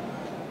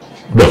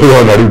డబ్బులు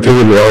అని అడిగితే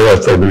వీళ్ళు ఎవరు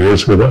వేస్తారు,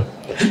 వేసు కదా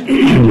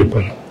అని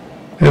చెప్పాను.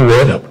 నేను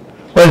వేరే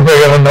వాజ్పేయి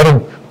గారు అన్నారు,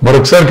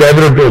 మరొకసారి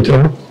క్యాబినెట్లో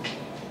వచ్చినప్పుడు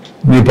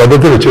నీ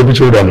పద్ధతిలో చెప్పి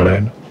చూడు అన్నాడు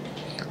ఆయన.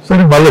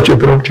 సరే మళ్ళీ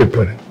చెప్పినప్పుడు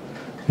చెప్పాను,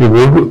 ఈ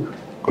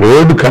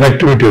రోడ్డు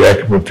కనెక్టివిటీ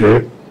లేకపోతే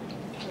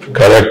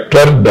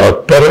collector,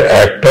 doctor,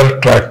 actor,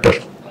 tractor,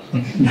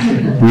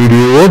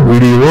 video,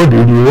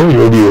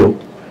 ఏడియో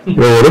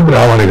ఎవరు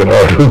గ్రామానికి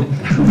రాడు.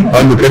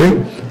 అందుకని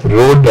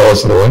రోడ్డు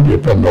అవసరం అని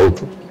చెప్పాను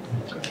నవ్వుతూ,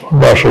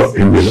 భాషలో,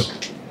 హిందీలో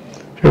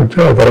చెప్తే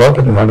ఆ తర్వాత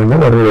నిదానంగా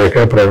దాని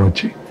ఏకాభిప్రాయం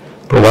వచ్చి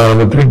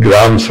ప్రధానమంత్రి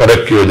gram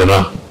Sadak Yojana,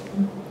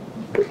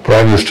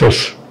 prime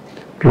ministers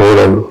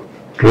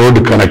road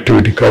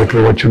connectivity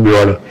కార్యక్రమం వచ్చింది.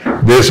 వాళ్ళ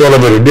దేశంలో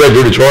మీరు ఇండియా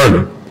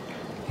చూడండి,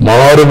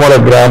 మారుమూల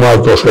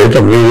గ్రామాలతో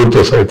సైతం, మీ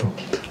ఊరితో సైతం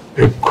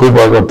ఎక్కువ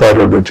బాగా తార్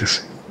రోడ్డు వచ్చేసి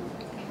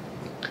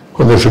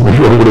కొంత సిమెంట్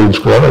రోడ్డు కూడా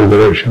ఉంచుకోవాలి, అది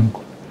వేరే విషయం.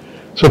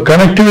 So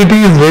connectivity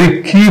is very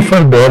key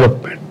for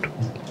development.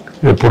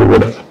 ఎప్పుడు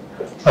కూడా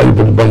అది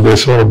ఇప్పుడు మన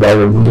దేశంలో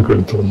బాగా ముందుకు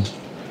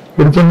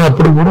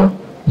వెళుతున్నప్పుడు కూడా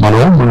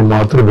మన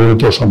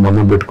మాతృభూమితో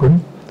సంబంధం పెట్టుకొని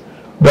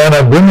దాని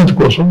అభ్యున్నతి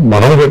కోసం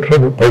మనం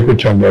పైకి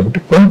వచ్చాం. కాబట్టి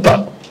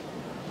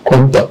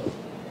కొంత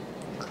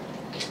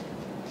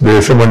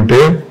దేశం అంటే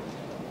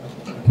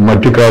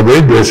మట్టి కాదే,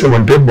 దేశం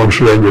అంటే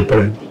మనుషులు అని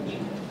చెప్పారు.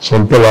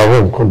 సొంత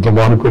లాభం కొంత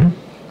మానుకొని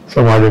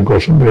సమాజం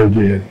కోసం వేరు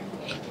చేయాలి.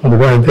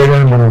 అందుకని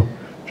అంతేగాని మనం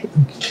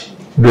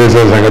దేశ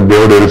సంగతి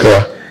దేవుడు ఎరుక,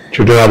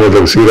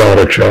 చిట్టనాబోతకు శ్రీరామ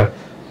రక్ష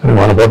అని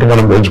మన పట్ల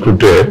మనం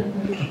పెంచుకుంటే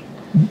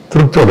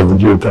తృప్తి ఉండదు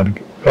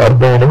జీవితానికి,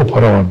 అర్థం ఉండదు,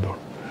 పరమార్థం.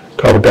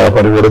 కాబట్టి ఆ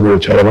పని కూడా మీరు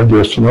చాలా మంది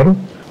చేస్తున్నారు.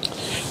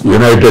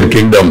 యునైటెడ్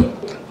కింగ్డమ్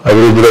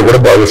అభివృద్ధిలో కూడా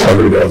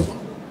భాగస్వాములు కాదు.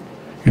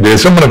 ఈ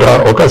దేశం మనకు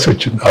అవకాశం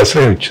ఇచ్చింది,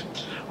 ఆశ్రయం ఇచ్చింది.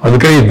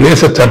 అందుకని ఈ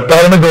దేశ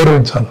చట్టాలను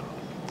గౌరవించాలి.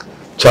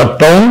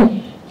 చట్టం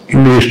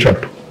ఇంగ్లీష్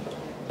చట్టం,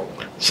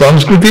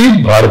 సంస్కృతి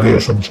భారతీయ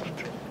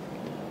సంస్కృతి.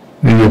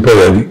 నేను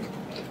చెప్పేది అది.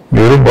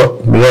 మీరు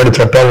మీలాంటి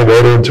చట్టాలను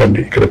గౌరవించండి,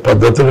 ఇక్కడ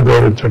పద్ధతులను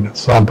గౌరవించండి,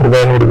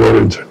 సాంప్రదాయాలను కూడా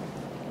గౌరవించండి.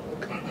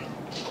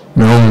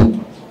 మేము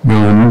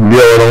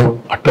ఇండియా అవడం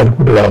అట్ట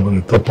అనుకుంటే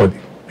రాబోదు, తప్పది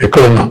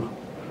ఎక్కడున్నా.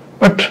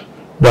 బట్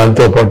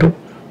దాంతోపాటు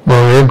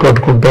మనం ఏం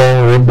కట్టుకుంటాం,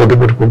 ఏం పొట్టు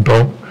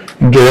పెట్టుకుంటాం,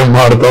 ఇంకేం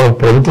మాడతాం,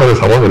 ప్రభుత్వానికి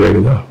సంబంధం లేదు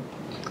కదా.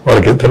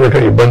 వాళ్ళకి ఎంత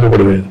ఇబ్బంది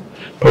కూడా లేదు.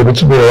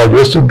 ప్రభుత్వం మీరు అలా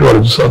చేస్తుంటే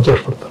వాళ్ళు చూసి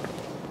సంతోషపడతారు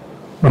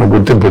మన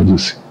గుర్తింపు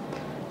చూసి.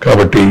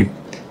 కాబట్టి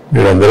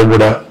మీరందరూ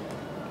కూడా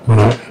మన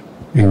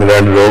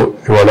ఇంగ్లాండ్లో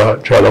ఇవాళ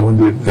చాలా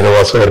మంది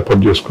నివాసం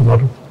ఏర్పాటు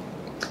చేసుకున్నారు.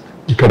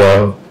 ఇక్కడ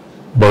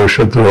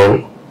భవిష్యత్తులో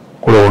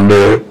కూడా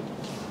ఉండే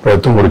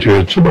ప్రయత్నం కూడా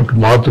చేయొచ్చు. బట్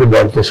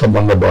మాతృభారత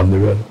సంబంధ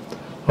బాంధవ్యాలు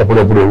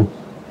అప్పుడప్పుడు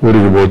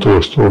ఊరికి పోతూ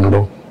వస్తూ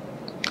ఉండడం,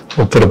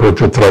 ఉత్తర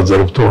ప్రత్యుత్తరాలు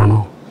జరుపుతూ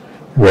ఉండడం,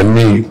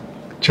 ఇవన్నీ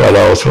చాలా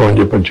అవసరం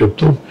అని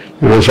చెప్తూ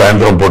ఈరోజు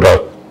సాయంత్రం పూట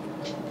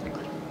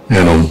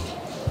నేను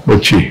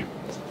వచ్చి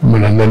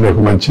మనందరినీ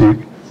ఒక మంచి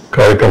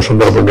కార్యక్రమం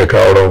సందర్భంగా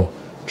కావడం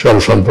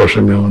చాలా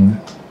సంతోషంగా ఉంది.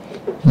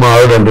 మా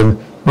ఆవిడ అంటుంది,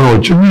 మనం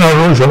వచ్చింది 4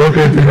 రోజులు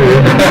సెలవుకైతే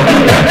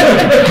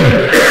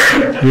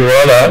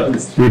ఇవాళ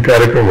ఈ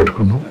కార్యక్రమం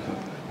పెట్టుకున్నాం.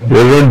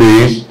 ఎల్లుండి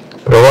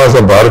ప్రవాస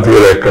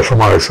భారతీయుల యొక్క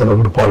సమావేశంలో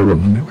కూడా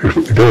పాల్గొన్నాను.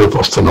 ఇటువైపు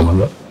వస్తున్నాం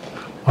అలా.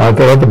 ఆ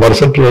తర్వాత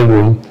మరుసటి రోజు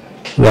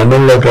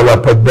లండన్లో కల్లా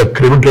పెద్ద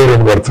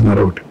క్రిమిటోరియం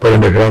కడుతున్నారు, ఒకటి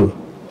 12 ఎకరాలు.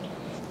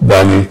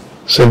 దాని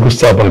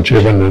శంకుస్థాపన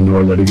చేయమని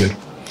వాళ్ళు అడిగారు.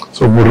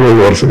 సో 3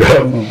 రోజులు వరుసగా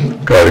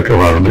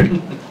కార్యక్రమాలు ఉన్నాయి.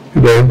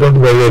 ఇది అయిన తర్వాత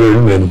బయలుదేరి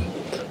నేను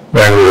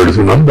బెంగళూరు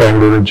వెళుతున్నాను.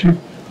 బెంగళూరు నుంచి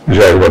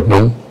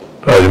విశాఖపట్నం,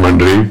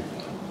 రాజమండ్రి,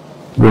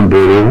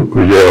 గుంటూరు,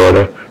 విజయవాడ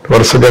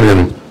వరుసగా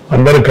నేను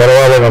అందరూ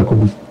కలవాలి. నాకు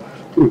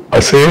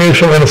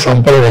అశేషమైన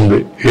సంపద ఉంది.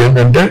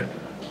 ఏంటంటే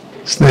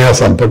స్నేహ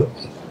సంపద,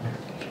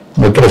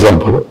 మిత్ర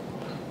సంపద.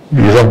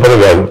 ఈ సంపద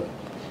కాదు,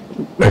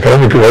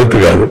 ఎకనామిక్ వెల్త్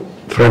కాదు,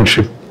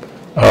 ఫ్రెండ్షిప్.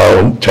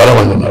 చాలా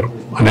మంది ఉన్నారు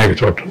అనేక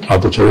చోట్ల.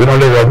 నాతో చదివిన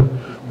వాళ్ళే కాదు,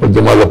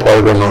 ఉద్యమాల్లో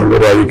పాల్గొన్న వాళ్ళు,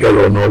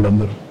 రాజకీయాల్లో ఉన్న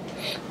వాళ్ళందరూ.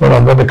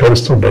 వాళ్ళందరినీ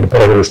కలుస్తుంటాను,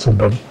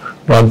 పలకరిస్తుంటాను.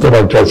 దాంతో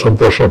నాకు చాలా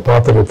సంతోషం,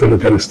 పాత మిత్రులు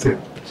కలిస్తే.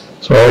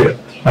 సో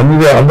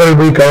అందరికి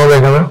పోయి కలవలే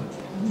కదా,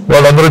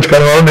 వాళ్ళందరూ వచ్చి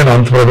కలవాలి. నేను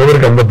అంత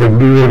ప్రజలకి అందరు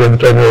ఇండివిజువల్గా ఎంత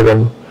టైం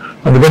వేయగలను.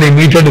 అందుకని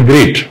మీట్ అండ్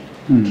గ్రీట్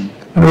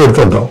అని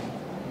పెడుతుంటాం.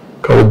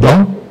 కలుద్దాం,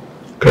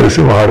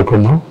 కలిసి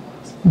మాడుకుందాం,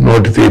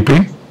 నోటి తీపి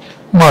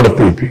మాట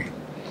తీపి,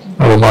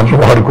 అలా మాటలు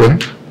మాడుకొని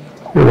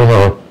ఏదైనా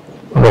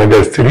అందరం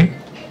కలిసి తిని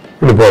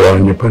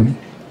వెళ్ళిపోదామని చెప్పని.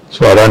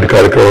 సో అలాంటి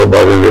కార్యక్రమాలు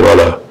భాగంగా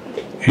ఇవాళ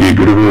ఈ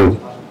గురువు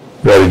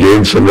గారి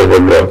జయంతి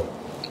సందర్భంగా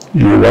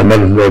ఈ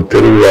లండన్లో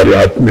తెలుగు వారి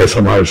ఆత్మీయ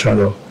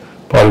సమావేశాల్లో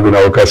పాల్గొనే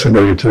అవకాశం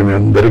కలిగించిన మీ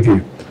అందరికీ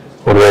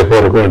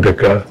హృదయపూర్వకమైన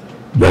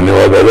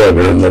ధన్యవాదాలు,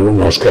 అభినందనలు,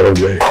 నమస్కారం.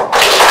 జై